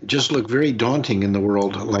that just look very daunting in the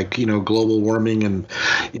world, like, you know, global warming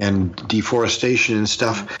and deforestation and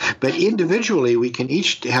stuff. But individually, we can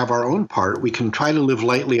each have our own part. We can try to live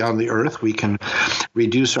lightly on the earth. We can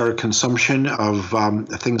reduce our consumption of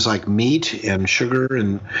things like meat and sugar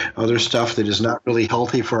and other stuff that is not really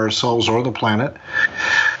healthy for ourselves or the planet.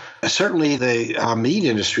 Certainly, the meat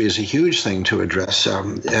industry is a huge thing to address.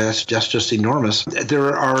 It's just enormous.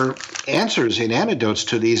 There are answers and antidotes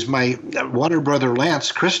to these. My water brother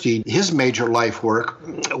Lance Christie, his major life work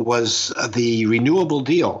was the Renewable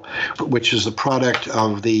Deal, which is the product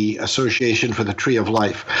of the Association for the Tree of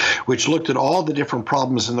Life, which looked at all the different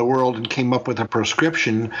problems in the world and came up with a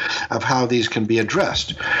prescription of how these can be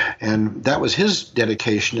addressed. And that was his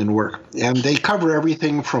dedication and work. And they cover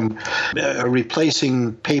everything from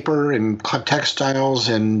replacing paper and textiles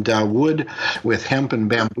and wood with hemp and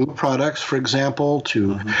bamboo products, for example,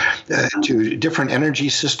 to different energy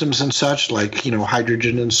systems and such, like, you know,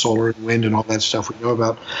 hydrogen and solar and wind and all that stuff we know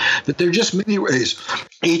about. But there are just many ways.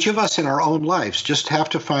 Each of us in our own lives just have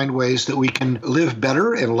to find ways that we can live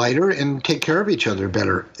better and lighter and take care of each other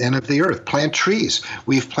better and of the earth. Plant trees.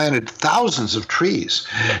 We've planted thousands of trees.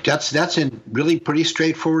 That's a really pretty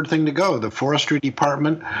straightforward thing to go. The forestry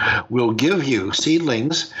department will give you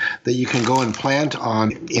seedlings that you can go and plant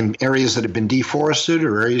in areas that have been deforested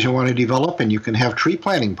or areas you want to develop, and you can have tree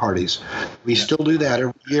planting parties. We still do that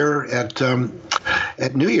every year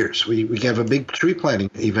at New Year's. We have a big tree planting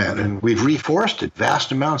event, and we've reforested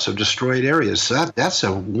vast amounts of destroyed areas. So that's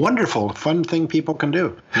a wonderful, fun thing people can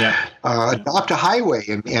do. Yeah. Adopt a highway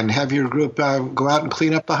and have your group go out and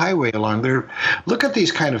clean up the highway along there. Look at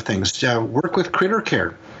these kind of things. Work with critter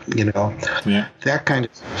care. You know, that kind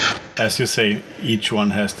of stuff. As you say, each one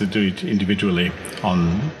has to do it individually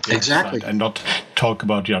on exactly, and not talk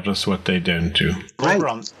about the others what they don't do.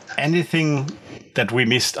 Right. Anything that we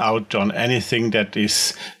missed out on, anything that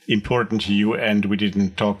is important to you and we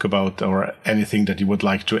didn't talk about, or anything that you would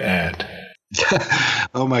like to add?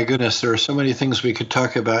 Oh my goodness, there are so many things we could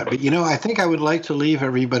talk about. But, you know, I think I would like to leave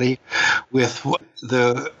everybody with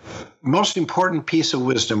the most important piece of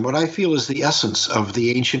wisdom, what I feel is the essence of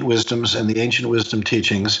the ancient wisdoms and the ancient wisdom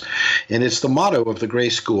teachings. And it's the motto of the Gray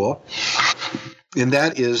School. And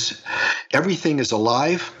that is, everything is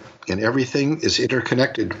alive and everything is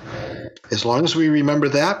interconnected. As long as we remember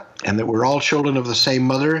that, and that we're all children of the same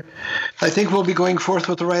mother, I think we'll be going forth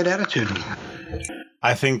with the right attitude.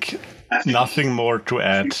 I think nothing more to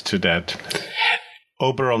add to that.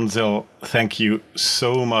 Oberonzel, thank you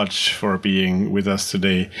so much for being with us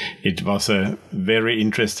today. It was a very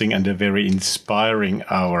interesting and a very inspiring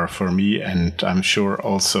hour for me, and I'm sure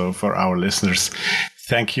also for our listeners.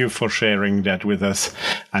 Thank you for sharing that with us,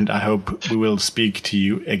 and I hope we will speak to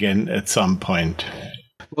you again at some point.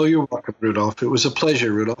 Well, you're welcome, Rudolf. It was a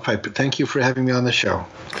pleasure, Rudolf. Thank you for having me on the show.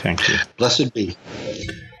 Thank you. Blessed be.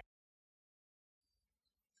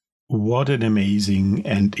 What an amazing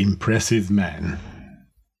and impressive man.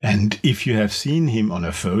 And if you have seen him on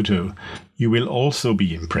a photo, you will also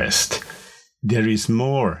be impressed. There is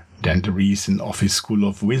more than the reason of his school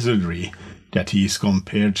of wizardry that he is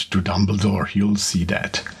compared to Dumbledore. You'll see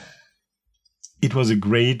that. It was a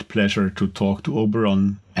great pleasure to talk to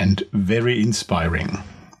Oberon and very inspiring.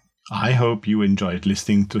 I hope you enjoyed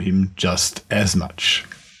listening to him just as much.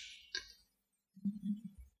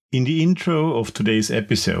 In the intro of today's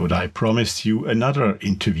episode, I promised you another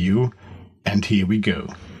interview, and here we go.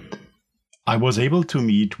 I was able to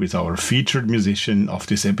meet with our featured musician of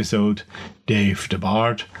this episode, Dave the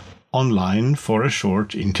Bard, online for a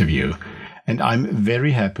short interview, and I'm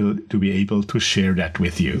very happy to be able to share that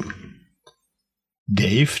with you.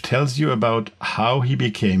 Dave tells you about how he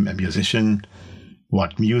became a musician,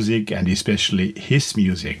 what music and especially his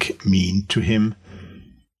music mean to him,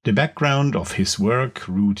 the background of his work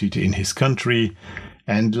rooted in his country,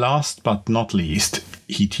 and last but not least,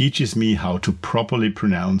 he teaches me how to properly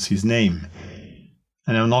pronounce his name.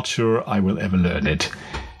 And I'm not sure I will ever learn it.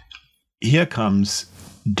 Here comes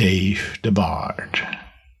Dave the Bard.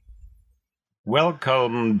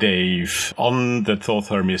 Welcome, Dave, on the Thoth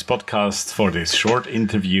Hermes podcast for this short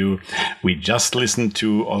interview. We just listened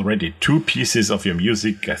to already 2 pieces of your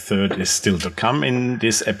music. A third is still to come in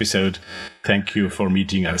this episode. Thank you for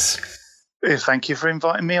meeting us. Thank you for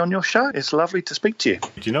inviting me on your show. It's lovely to speak to you.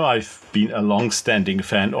 You know, I've been a long-standing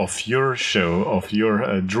fan of your show, of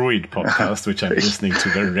your Druid podcast, which I'm listening to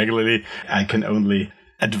very regularly. I can only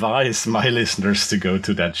advise my listeners to go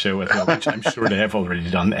to that show as well, which I'm sure they have already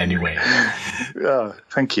done anyway. Oh,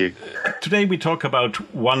 thank you. Today we talk about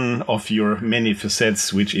one of your many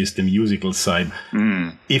facets, which is the musical side.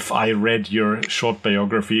 If I read your short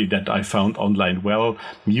biography that I found online well,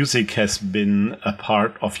 music has been a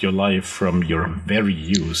part of your life from your very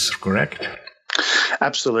youth, correct?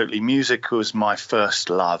 Absolutely. Music was my first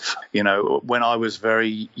love. You know, when I was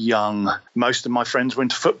very young, most of my friends were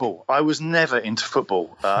into football. I was never into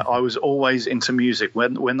football. I was always into music.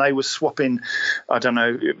 When they were swapping, I don't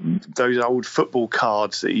know, those old football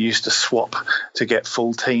cards that you used to swap to get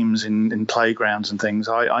full teams in playgrounds and things,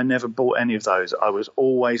 I never bought any of those. I was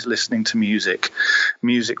always listening to music.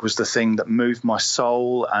 Music was the thing that moved my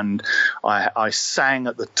soul, and I sang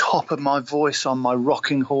at the top of my voice on my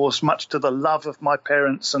rocking horse, much to the love of my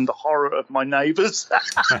parents and the horror of my neighbours.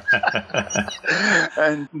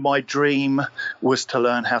 And my dream was to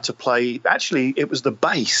learn how to play. Actually, it was the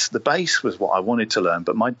bass. The bass was what I wanted to learn.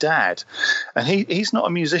 But my dad, and he's not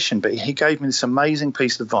a musician, but he gave me this amazing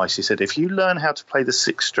piece of advice. He said, if you learn how to play the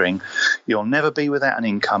 6th string, you'll never be without an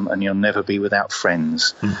income and you'll never be without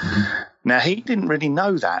friends. Mm-hmm. Now, he didn't really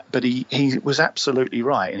know that, but he was absolutely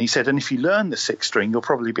right. And he said, and if you learn the 6th string, you'll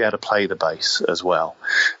probably be able to play the bass as well.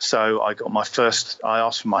 So I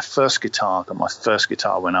asked for my first guitar. I got my first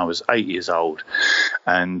guitar when I was 8 years old,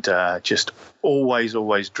 and just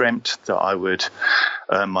always dreamt that I would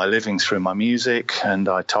earn my living through my music. And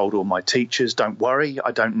I told all my teachers, don't worry,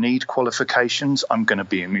 I don't need qualifications. I'm going to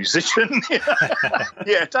be a musician.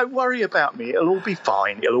 Yeah, don't worry about me. It'll all be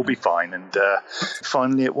fine. It'll all be fine. And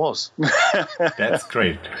finally it was. That's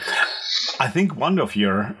great. I think one of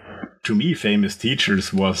your, to me, famous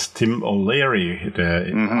teachers was Tim O'Leary,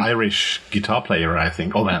 the Irish guitar player, I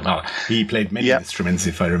think. Oh, well, he played many instruments,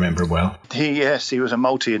 if I remember well. He was a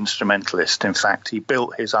multi-instrumentalist. In fact, he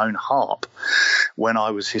built his own harp. When I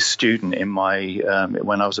was his student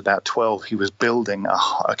when I was about 12, he was building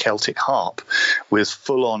a Celtic harp with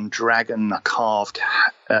full-on dragon carved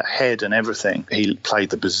head and everything. He played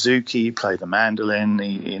the bouzouki, played the mandolin,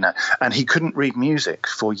 and he couldn't read music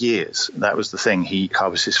for years. That was the thing. I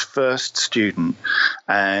was his first student,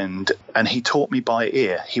 and he taught me by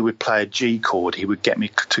ear. He would play a G chord. He would get me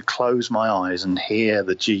to close my eyes and hear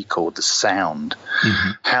the G chord, the sound.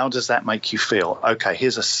 Mm-hmm. How does that make you feel? Okay,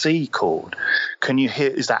 here's a C chord. Can you hear,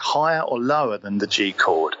 is that higher or lower than the G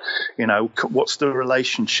chord? You know, what's the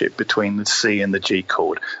relationship between the C and the G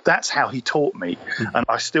chord? That's how he taught me. And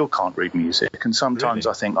I still can't read music. And sometimes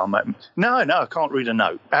I think, no, I can't read a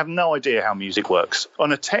note. I have no idea how music works.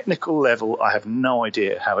 On a technical level, I have no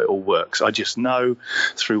idea how it all works. I just know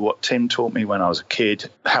through what Tim taught me when I was a kid,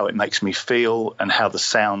 how it makes me feel and how the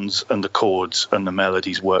sounds and the chords and the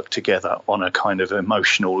melodies work together on a kind of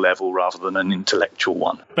emotional level rather than an intellectual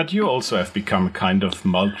one. But you also have become a kind of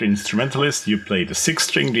multi-instrumentalist. You play the 6th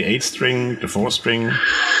string, the 8th string, the 4th string.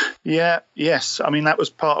 Yes. I mean, that was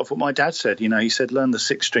part of what my dad said. You know, he said, learn the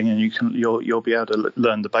 6th string and you'll be able to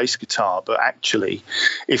learn the bass guitar. But actually,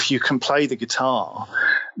 if you can play the guitar,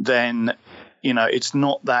 then, you know, it's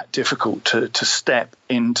not that difficult to step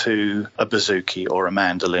into a bouzouki or a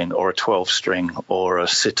mandolin or a 12 string or a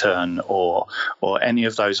cittern or any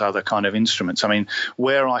of those other kind of instruments. I mean,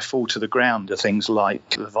 where I fall to the ground are things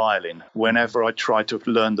like the violin. Whenever I try to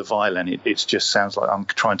learn the violin, it just sounds like I'm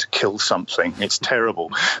trying to kill something. It's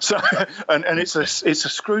terrible. So, and it's a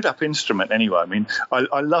screwed up instrument anyway. I mean,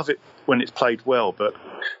 I love it when it's played well, but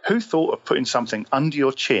who thought of putting something under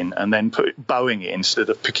your chin and then bowing it instead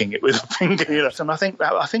of picking it with a finger? You know? And I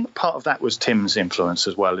think part of that was Tim's influence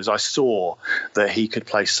as well, as I saw that he could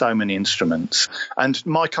play so many instruments. And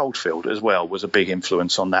Mike Oldfield as well was a big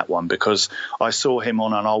influence on that one, because I saw him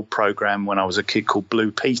on an old program when I was a kid called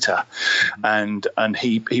Blue Peter, and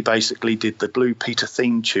he basically did the Blue Peter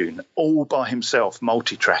theme tune all by himself,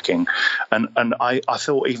 multi-tracking, and I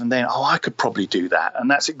thought even then, I could probably do that, and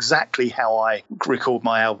that's exactly how I record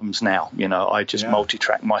my albums now. You know, I just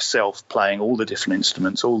multi-track myself, playing all the different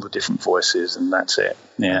instruments, all the different voices, and that's it.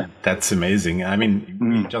 Yeah, that's amazing. I mean,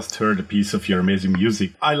 we just heard a piece of your amazing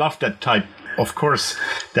music. I love that type. Of course,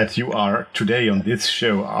 that you are today on this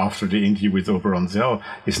show after the interview with Oberon Zell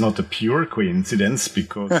is not a pure coincidence,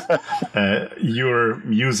 because your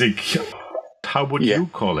music, how would you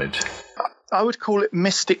call it? I would call it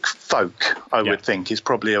mystic folk, I would think is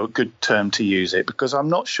probably a good term to use it, because I'm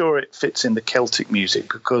not sure it fits in the Celtic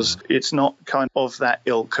music, because it's not kind of that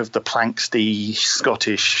ilk of the Planxty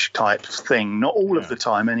Scottish type thing, not all of the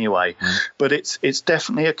time anyway, but it's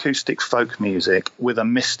definitely acoustic folk music with a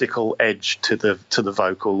mystical edge to the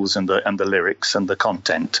vocals and the lyrics and the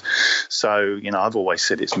content. So, you know, I've always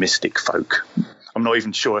said it's mystic folk. I'm not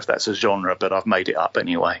even sure if that's a genre, but I've made it up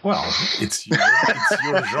anyway. Well, it's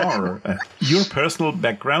your genre. Your personal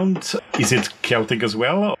background, is it Celtic as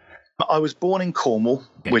well? I was born in Cornwall,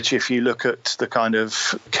 which if you look at the kind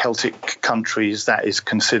of Celtic countries, that is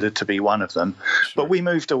considered to be one of them. Sure. But we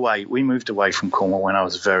moved away. We moved away from Cornwall when I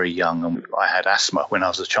was very young, and I had asthma when I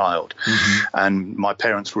was a child. And my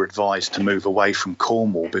parents were advised to move away from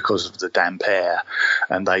Cornwall because of the damp air,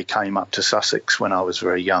 and they came up to Sussex when I was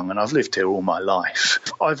very young, and I've lived here all my life.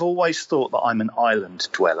 I've always thought that I'm an island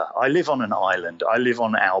dweller. I live on an island. I live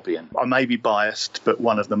on Albion. I may be biased, but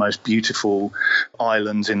one of the most beautiful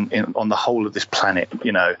islands on the whole of this planet,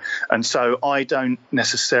 you know. And so I don't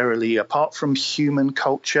necessarily, apart from human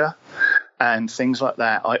culture and things like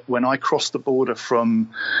that, when I cross the border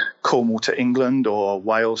from Cornwall to England or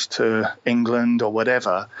Wales to England or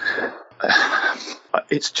whatever,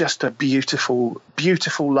 it's just a beautiful,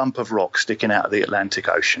 beautiful lump of rock sticking out of the Atlantic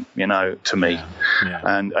Ocean, you know, to me.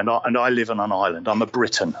 And I live on an island. I'm a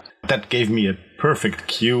Briton. That gave me a perfect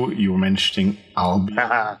cue. You were mentioning Albion,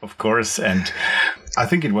 of course, and I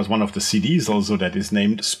think it was one of the CDs also that is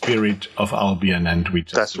named Spirit of Albion, and we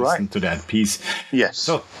just listened to that piece. Yes.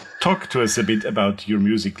 So talk to us a bit about your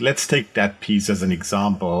music. Let's take that piece as an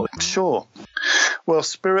example. Sure. Well,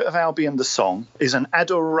 Spirit of Albion, the song, is an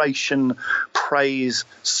adoration, praise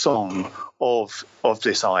song of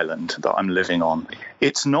this island that I'm living on.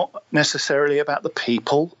 It's not necessarily about the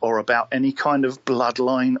people or about any kind of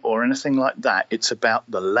bloodline or anything like that. It's about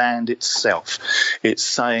the land itself. It's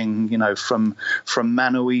saying, you know, from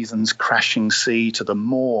Manoethan's crashing sea to the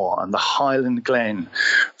moor and the Highland glen,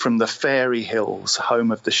 from the fairy hills,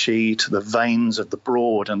 home of the Shee, to the veins of the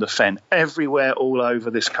Broad and the Fen, everywhere all over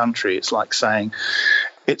this country, it's like saying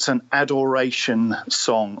it's an adoration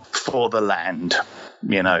song for the land.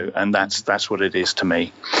 You know, and that's what it is to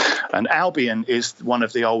me. And Albion is one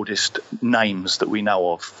of the oldest names that we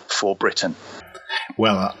know of for Britain.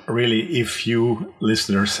 Well, really, if you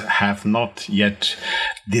listeners have not yet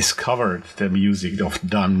discovered the music of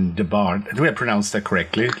Dan de Bard, do I pronounce that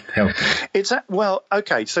correctly? Help me.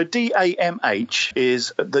 Okay. So DAMH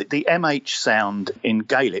is the MH sound in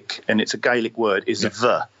Gaelic, and it's a Gaelic word, is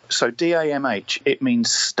the. So DAMH, it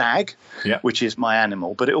means stag, which is my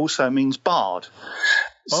animal, but it also means bard.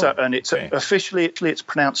 And it's officially it's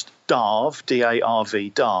pronounced Darv,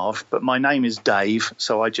 D-A-R-V, Darv, but my name is Dave,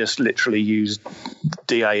 so I just literally use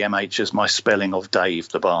DAMH as my spelling of Dave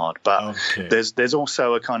the Bard, but there's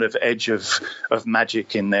also a kind of edge of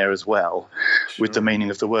magic in there as well, with the meaning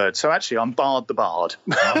of the word. So actually, I'm Bard the Bard,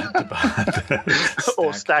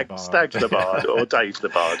 or Stag the Bard, or Dave the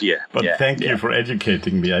Bard. Yeah. But thank you for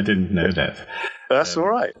educating me. I didn't know that. That's all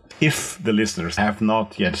right. If the listeners have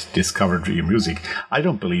not yet discovered your music, I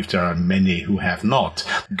don't believe there are many who have not.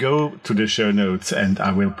 Go to the show notes and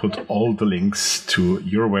I will put all the links to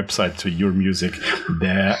your website, to your music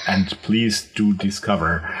there, and please do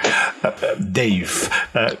discover. Dave,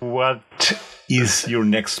 what is your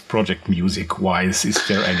next project music-wise? Is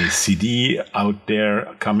there any CD out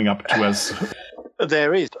there coming up to us?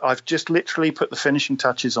 There is. I've just literally put the finishing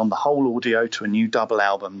touches on the whole audio to a new double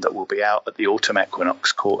album that will be out at the Autumn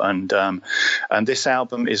Equinox. And this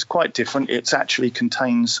album is quite different. It actually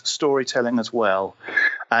contains storytelling as well.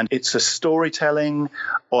 And it's a storytelling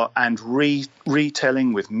and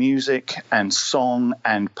retelling with music and song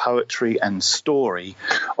and poetry and story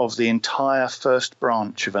of the entire first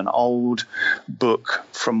branch of an old book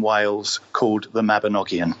from Wales called The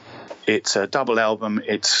Mabinogion. It's a double album.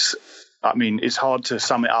 It's hard to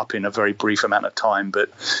sum it up in a very brief amount of time,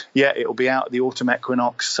 but yeah, it'll be out at the Autumn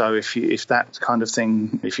Equinox. So if that kind of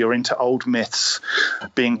thing, if you're into old myths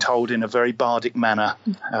being told in a very bardic manner,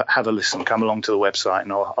 have a listen. Come along to the website,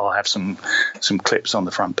 and I'll have some clips on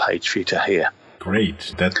the front page for you to hear.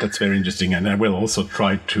 Great, that's very interesting, and I will also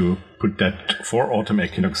try to put that for Autumn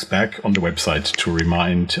Equinox back on the website to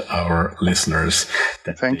remind our listeners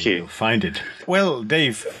that they will find it. Well,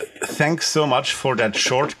 Dave, thanks so much for that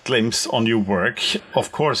short glimpse on your work.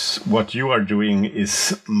 Of course, what you are doing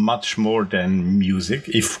is much more than music,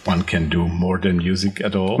 if one can do more than music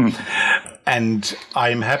at all. And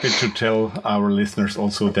I'm happy to tell our listeners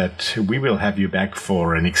also that we will have you back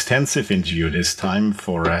for an extensive interview this time,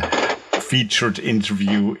 for a featured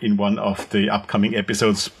interview in one of the upcoming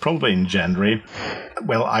episodes, probably in January.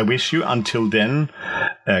 Well, I wish you until then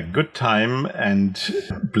a good time and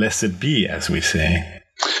blessed be, as we say.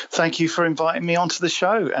 Thank you for inviting me onto the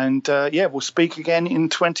show. And we'll speak again in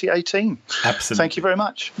 2018. Absolutely. Thank you very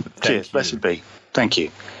much. Cheers. Blessed be. Thank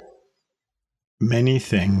you. Many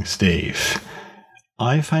thanks, Dave.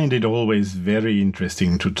 I find it always very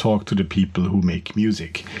interesting to talk to the people who make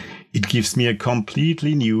music. It gives me a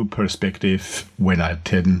completely new perspective when I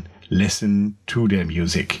then listen to their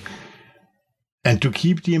music. And to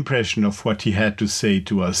keep the impression of what he had to say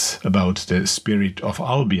to us about the spirit of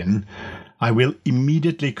Albion, I will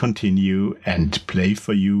immediately continue and play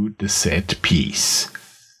for you the said piece.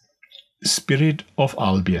 Spirit of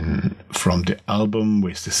Albion, from the album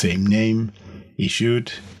with the same name,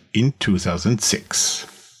 issued in 2006.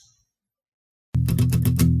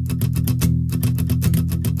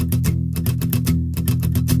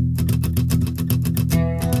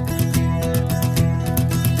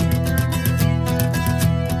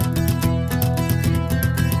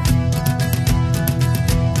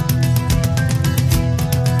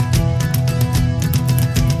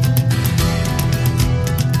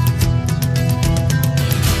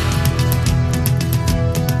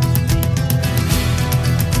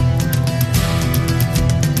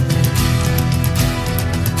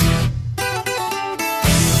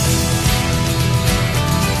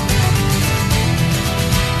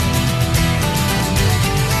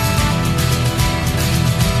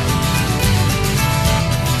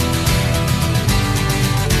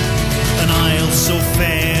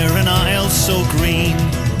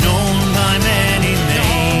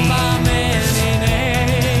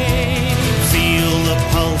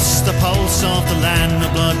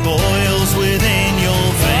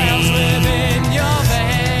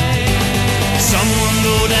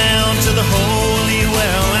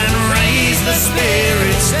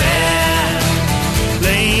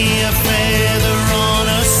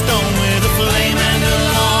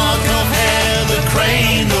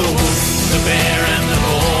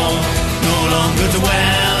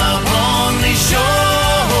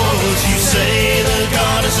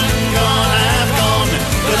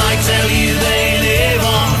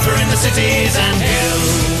 cities and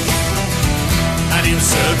hills, and in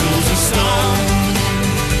circles of stone,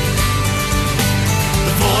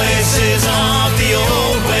 the voices of the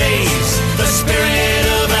old ways, the spirit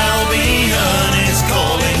of Albion is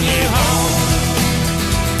calling you home.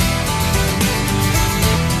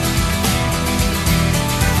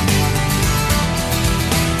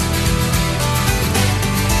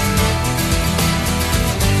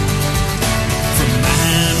 From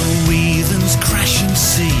Man or Weathen's crashing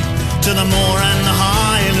sea to the moor and the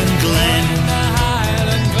Highland glen,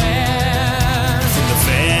 from the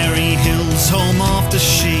fairy hills home of the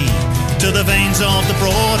she to to the veins of the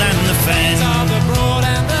Broad and the Fen.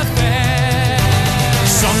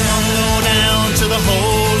 Someone go down to the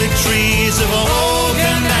holy trees of oak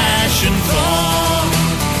and ash and thorn.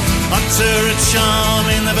 Utter a charm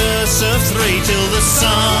in the verse of 3 till the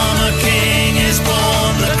summer king is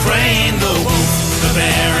born. The crane, the wolf, the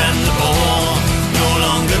bear and the boar no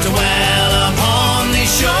longer dwell upon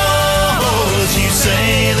these shores. You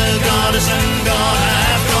say the goddess and God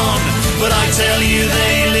have gone, but I tell you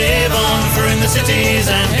they live on, for in the cities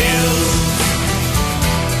and hills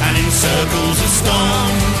and in circles of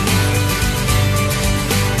stone,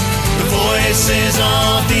 the voices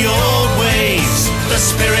of the old ways, the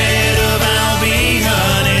spirit of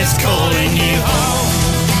Albion is calling you home.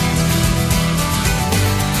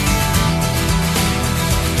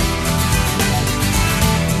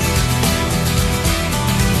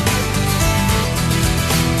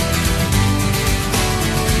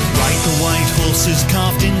 Ride the white horses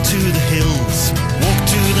carved into the hills, walk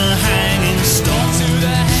to the hanging stones,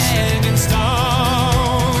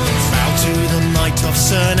 bow to the might of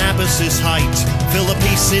St. Abbas's height, feel the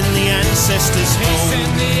peace in the ancestors' home.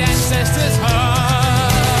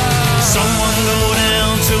 Someone go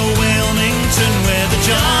down to Wilmington where the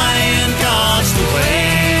giant guards the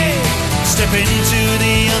way. Step into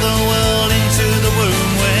the other world, into the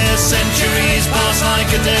womb where centuries pass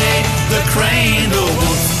like a day. The crane, the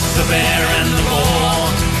wolf, the bear and the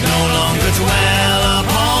boar no longer dwell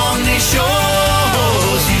upon these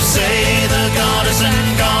shores. You say the goddess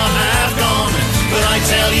and God have gone, but I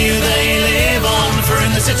tell you they live on, for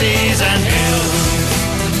in the cities and hills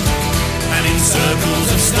and in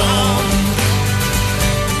circles of stone,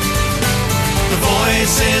 the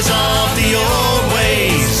voices of the old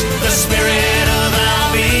ways, the spirit of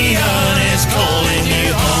Albion is calling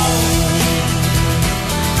you home.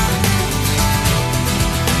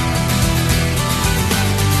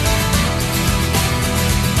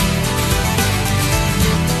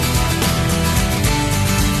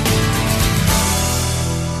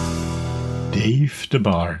 Dave the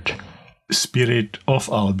Bard, Spirit of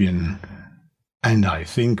Albion. And I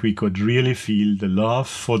think we could really feel the love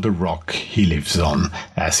for the rock he lives on,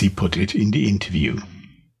 as he put it in the interview.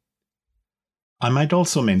 I might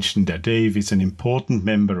also mention that Dave is an important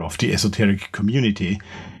member of the esoteric community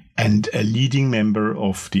and a leading member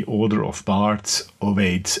of the Order of Bards,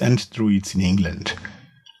 Ovates and Druids in England.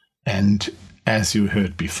 And as you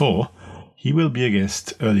heard before, he will be a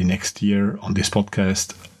guest early next year on this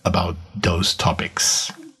podcast about those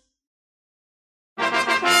topics.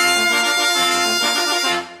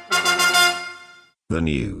 The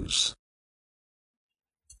news.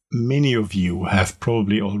 Many of you have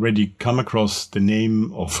probably already come across the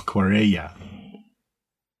name of Quareia.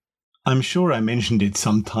 I'm sure I mentioned it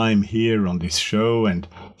sometime here on this show, and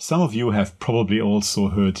some of you have probably also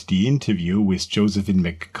heard the interview with Josephine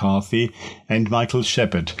McCarthy and Michael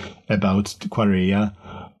Shepard about Quareia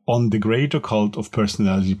on the Great Occult of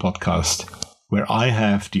Personality podcast, where I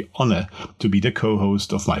have the honor to be the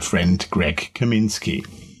co-host of my friend Greg Kaminsky.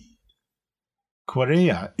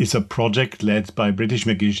 Quareia is a project led by British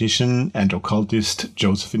magician and occultist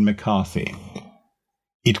Josephine McCarthy.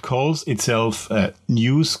 It calls itself a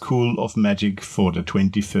new school of magic for the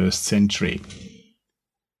 21st century.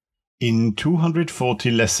 In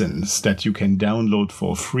 240 lessons that you can download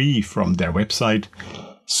for free from their website,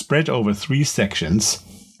 spread over 3 sections,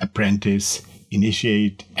 Apprentice,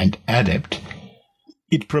 Initiate and Adept,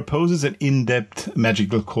 it proposes an in-depth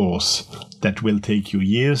magical course that will take you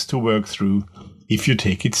years to work through if you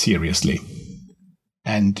take it seriously.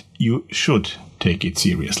 And you should take it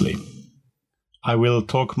seriously. I will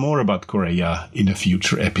talk more about Quareia in a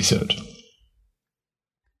future episode.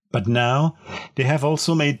 But now, they have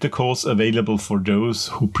also made the course available for those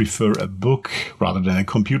who prefer a book rather than a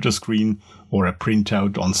computer screen or a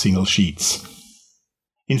printout on single sheets.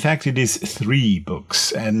 In fact, it is 3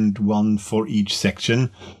 books and 1 for each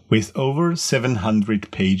section, with over 700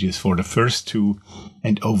 pages for the first 2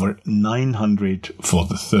 and over 900 for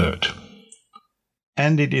the third.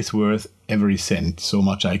 And it is worth every cent, so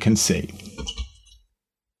much I can say.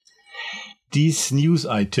 This news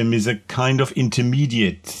item is a kind of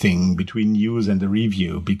intermediate thing between news and the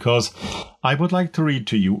review, because I would like to read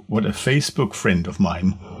to you what a Facebook friend of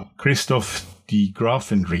mine, Christoph de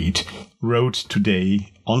Grafenried, wrote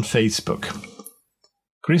today on Facebook.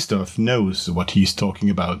 Christoph knows what he's talking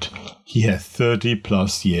about. He has 30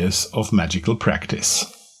 plus years of magical practice.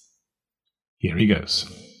 Here he goes.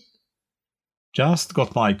 Just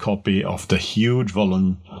got my copy of the huge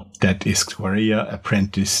volume that is Quareia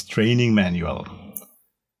Apprentice Training Manual.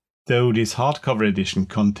 Though this hardcover edition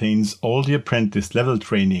contains all the apprentice level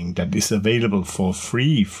training that is available for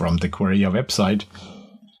free from the Queraya website,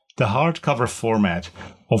 the hardcover format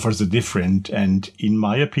offers a different and, in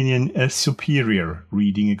my opinion, a superior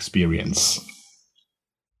reading experience.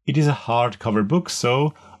 It is a hardcover book,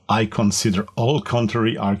 so I consider all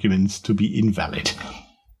contrary arguments to be invalid.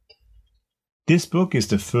 This book is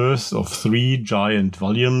the first of 3 giant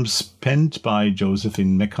volumes penned by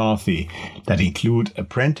Josephine McCarthy that include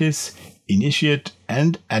apprentice, initiate,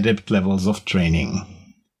 and adept levels of training.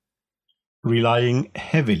 Relying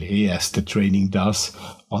heavily, as the training does,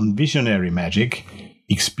 on visionary magic,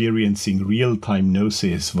 experiencing real-time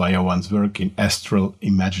gnosis via one's work in astral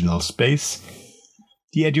imaginal space,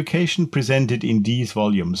 the education presented in these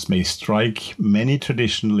volumes may strike many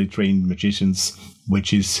traditionally trained magicians,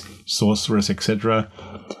 witches, sorcerers, etc.,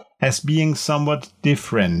 as being somewhat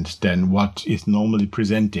different than what is normally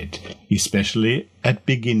presented, especially at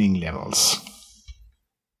beginning levels.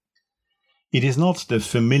 It is not the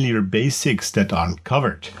familiar basics that aren't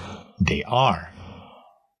covered, they are.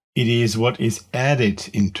 It is what is added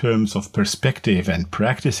in terms of perspective and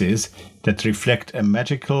practices that reflect a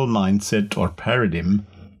magical mindset or paradigm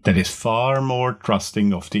that is far more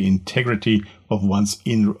trusting of the integrity of one's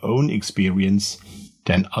inner own experience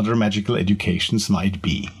than other magical educations might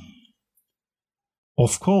be.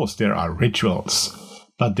 Of course, there are rituals,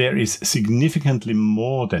 but there is significantly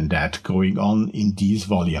more than that going on in these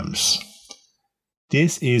volumes.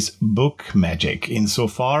 This is book magic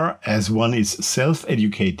insofar as one is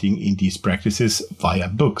self-educating in these practices via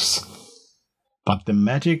books. But the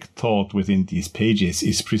magic taught within these pages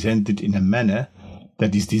is presented in a manner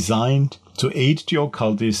that is designed to aid the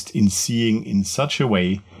occultist in seeing in such a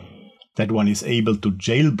way that one is able to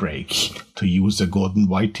jailbreak, to use a Gordon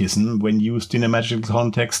Whiteism when used in a magical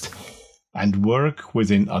context, and work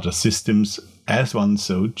within other systems as one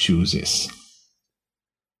so chooses.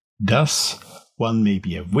 Thus, one may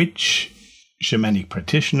be a witch, shamanic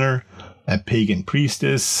practitioner, a pagan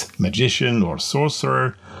priestess, magician or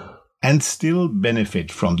sorcerer, and still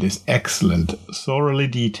benefit from this excellent, thoroughly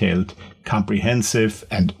detailed, comprehensive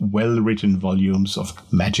and well-written volumes of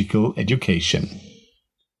magical education.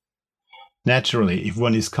 Naturally, if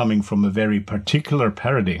one is coming from a very particular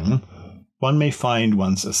paradigm, one may find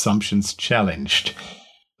one's assumptions challenged,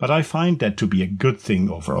 but I find that to be a good thing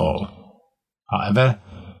overall. However,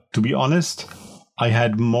 to be honest, I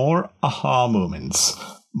had more aha moments,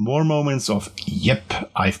 more moments of, yep,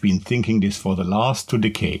 I've been thinking this for the last 2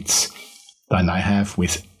 decades, than I have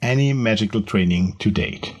with any magical training to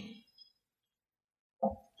date.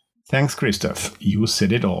 Thanks, Christoph, you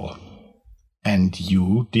said it all. And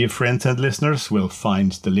you, dear friends and listeners, will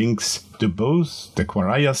find the links to both the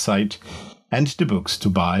Queraya site and the books to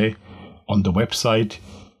buy on the website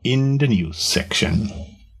in the news section.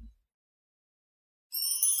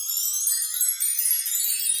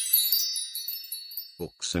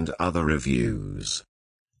 Books and other reviews.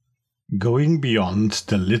 Going Beyond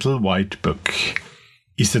the Little White Book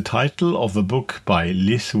is the title of a book by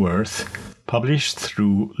Liz Worth, published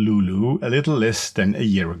through Lulu a little less than a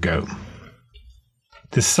year ago.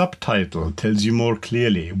 The subtitle tells you more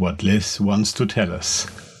clearly what Liz wants to tell us.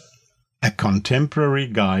 A contemporary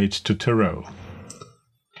guide to tarot.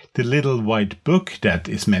 The little white book that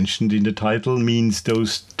is mentioned in the title means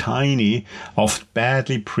those tiny, oft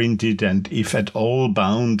badly printed and if at all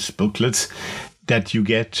bound booklets that you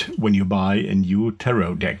get when you buy a new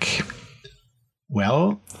tarot deck.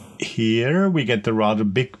 Well, here we get the rather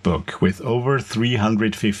big book with over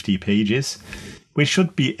 350 pages, which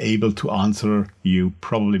should be able to answer you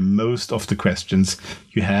probably most of the questions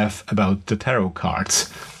you have about the tarot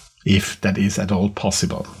cards, if that is at all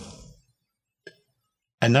possible.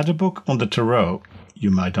 Another book on the tarot,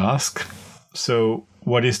 you might ask. So,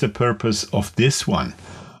 what is the purpose of this one?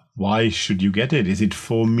 Why should you get it? Is it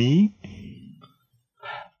for me?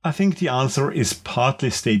 I think the answer is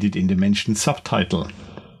partly stated in the mentioned subtitle.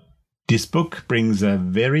 This book brings a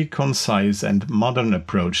very concise and modern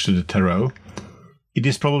approach to the tarot. It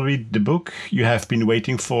is probably the book you have been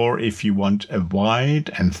waiting for if you want a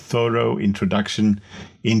wide and thorough introduction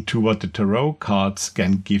into what the tarot cards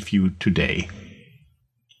can give you today.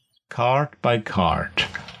 Card by card,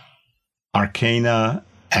 arcana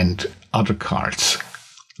and other cards.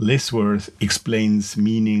 Liz Worth explains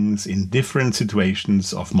meanings in different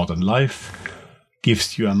situations of modern life,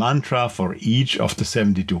 gives you a mantra for each of the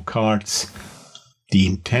 72 cards, the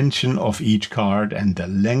intention of each card and the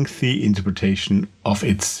lengthy interpretation of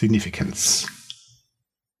its significance.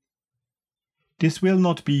 This will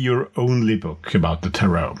not be your only book about the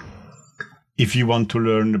tarot. If you want to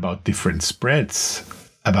learn about different spreads,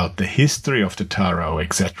 about the history of the tarot,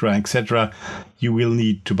 etc., etc., you will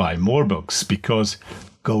need to buy more books, because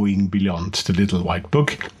Going Beyond the Little White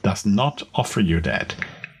Book does not offer you that.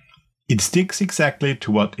 It sticks exactly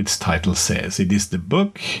to what its title says. It is the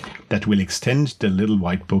book that will extend the Little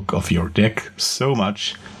White Book of your deck so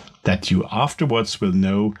much that you afterwards will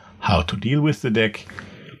know how to deal with the deck,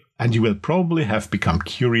 and you will probably have become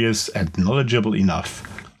curious and knowledgeable enough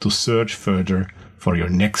to search further for your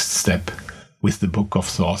next step with the Book of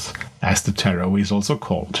Thoth, as the tarot is also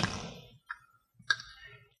called.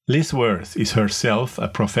 Liz Worth is herself a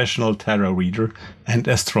professional tarot reader and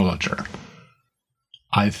astrologer.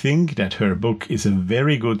 I think that her book is a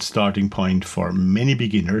very good starting point for many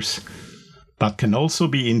beginners, but can also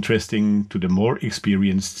be interesting to the more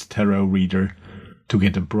experienced tarot reader to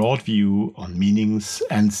get a broad view on meanings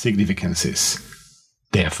and significances.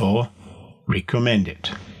 Therefore, recommend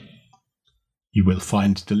it. You will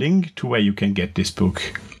find the link to where you can get this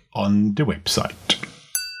book on the website.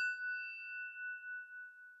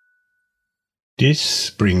 This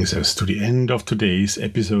brings us to the end of today's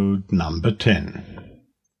episode number 10.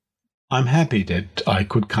 I'm happy that I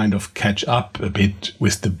could kind of catch up a bit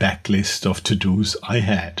with the backlist of to-dos I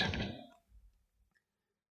had.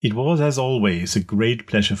 It was, as always, a great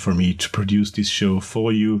pleasure for me to produce this show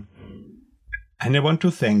for you, and I want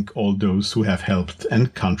to thank all those who have helped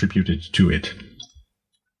and contributed to it.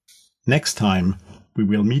 Next time, we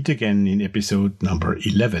will meet again in episode number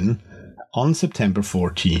 11 on September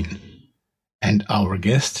 14. And our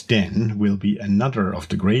guest then will be another of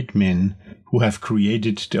the great men who have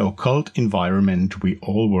created the occult environment we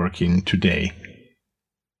all work in today.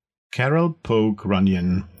 Carol Pogue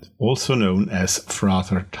Runyon, also known as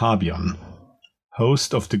Frater Tabion,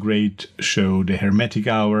 host of the great show The Hermetic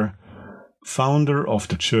Hour, founder of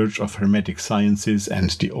the Church of Hermetic Sciences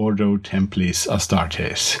and the Ordo Templis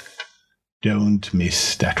Astartes. Don't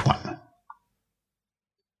miss that one.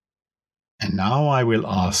 And now I will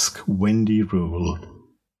ask Wendy Rule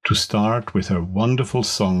to start with her wonderful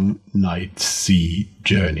song Night Sea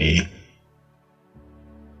Journey,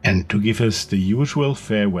 and to give us the usual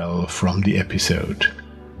farewell from the episode.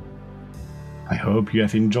 I hope you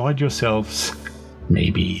have enjoyed yourselves,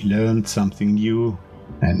 maybe learned something new,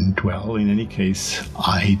 and well, in any case,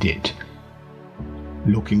 I did.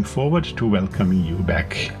 Looking forward to welcoming you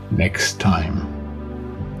back next time.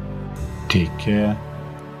 Take care.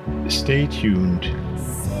 Stay tuned.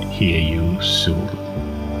 Hear you soon.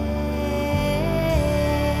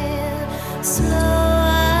 Slow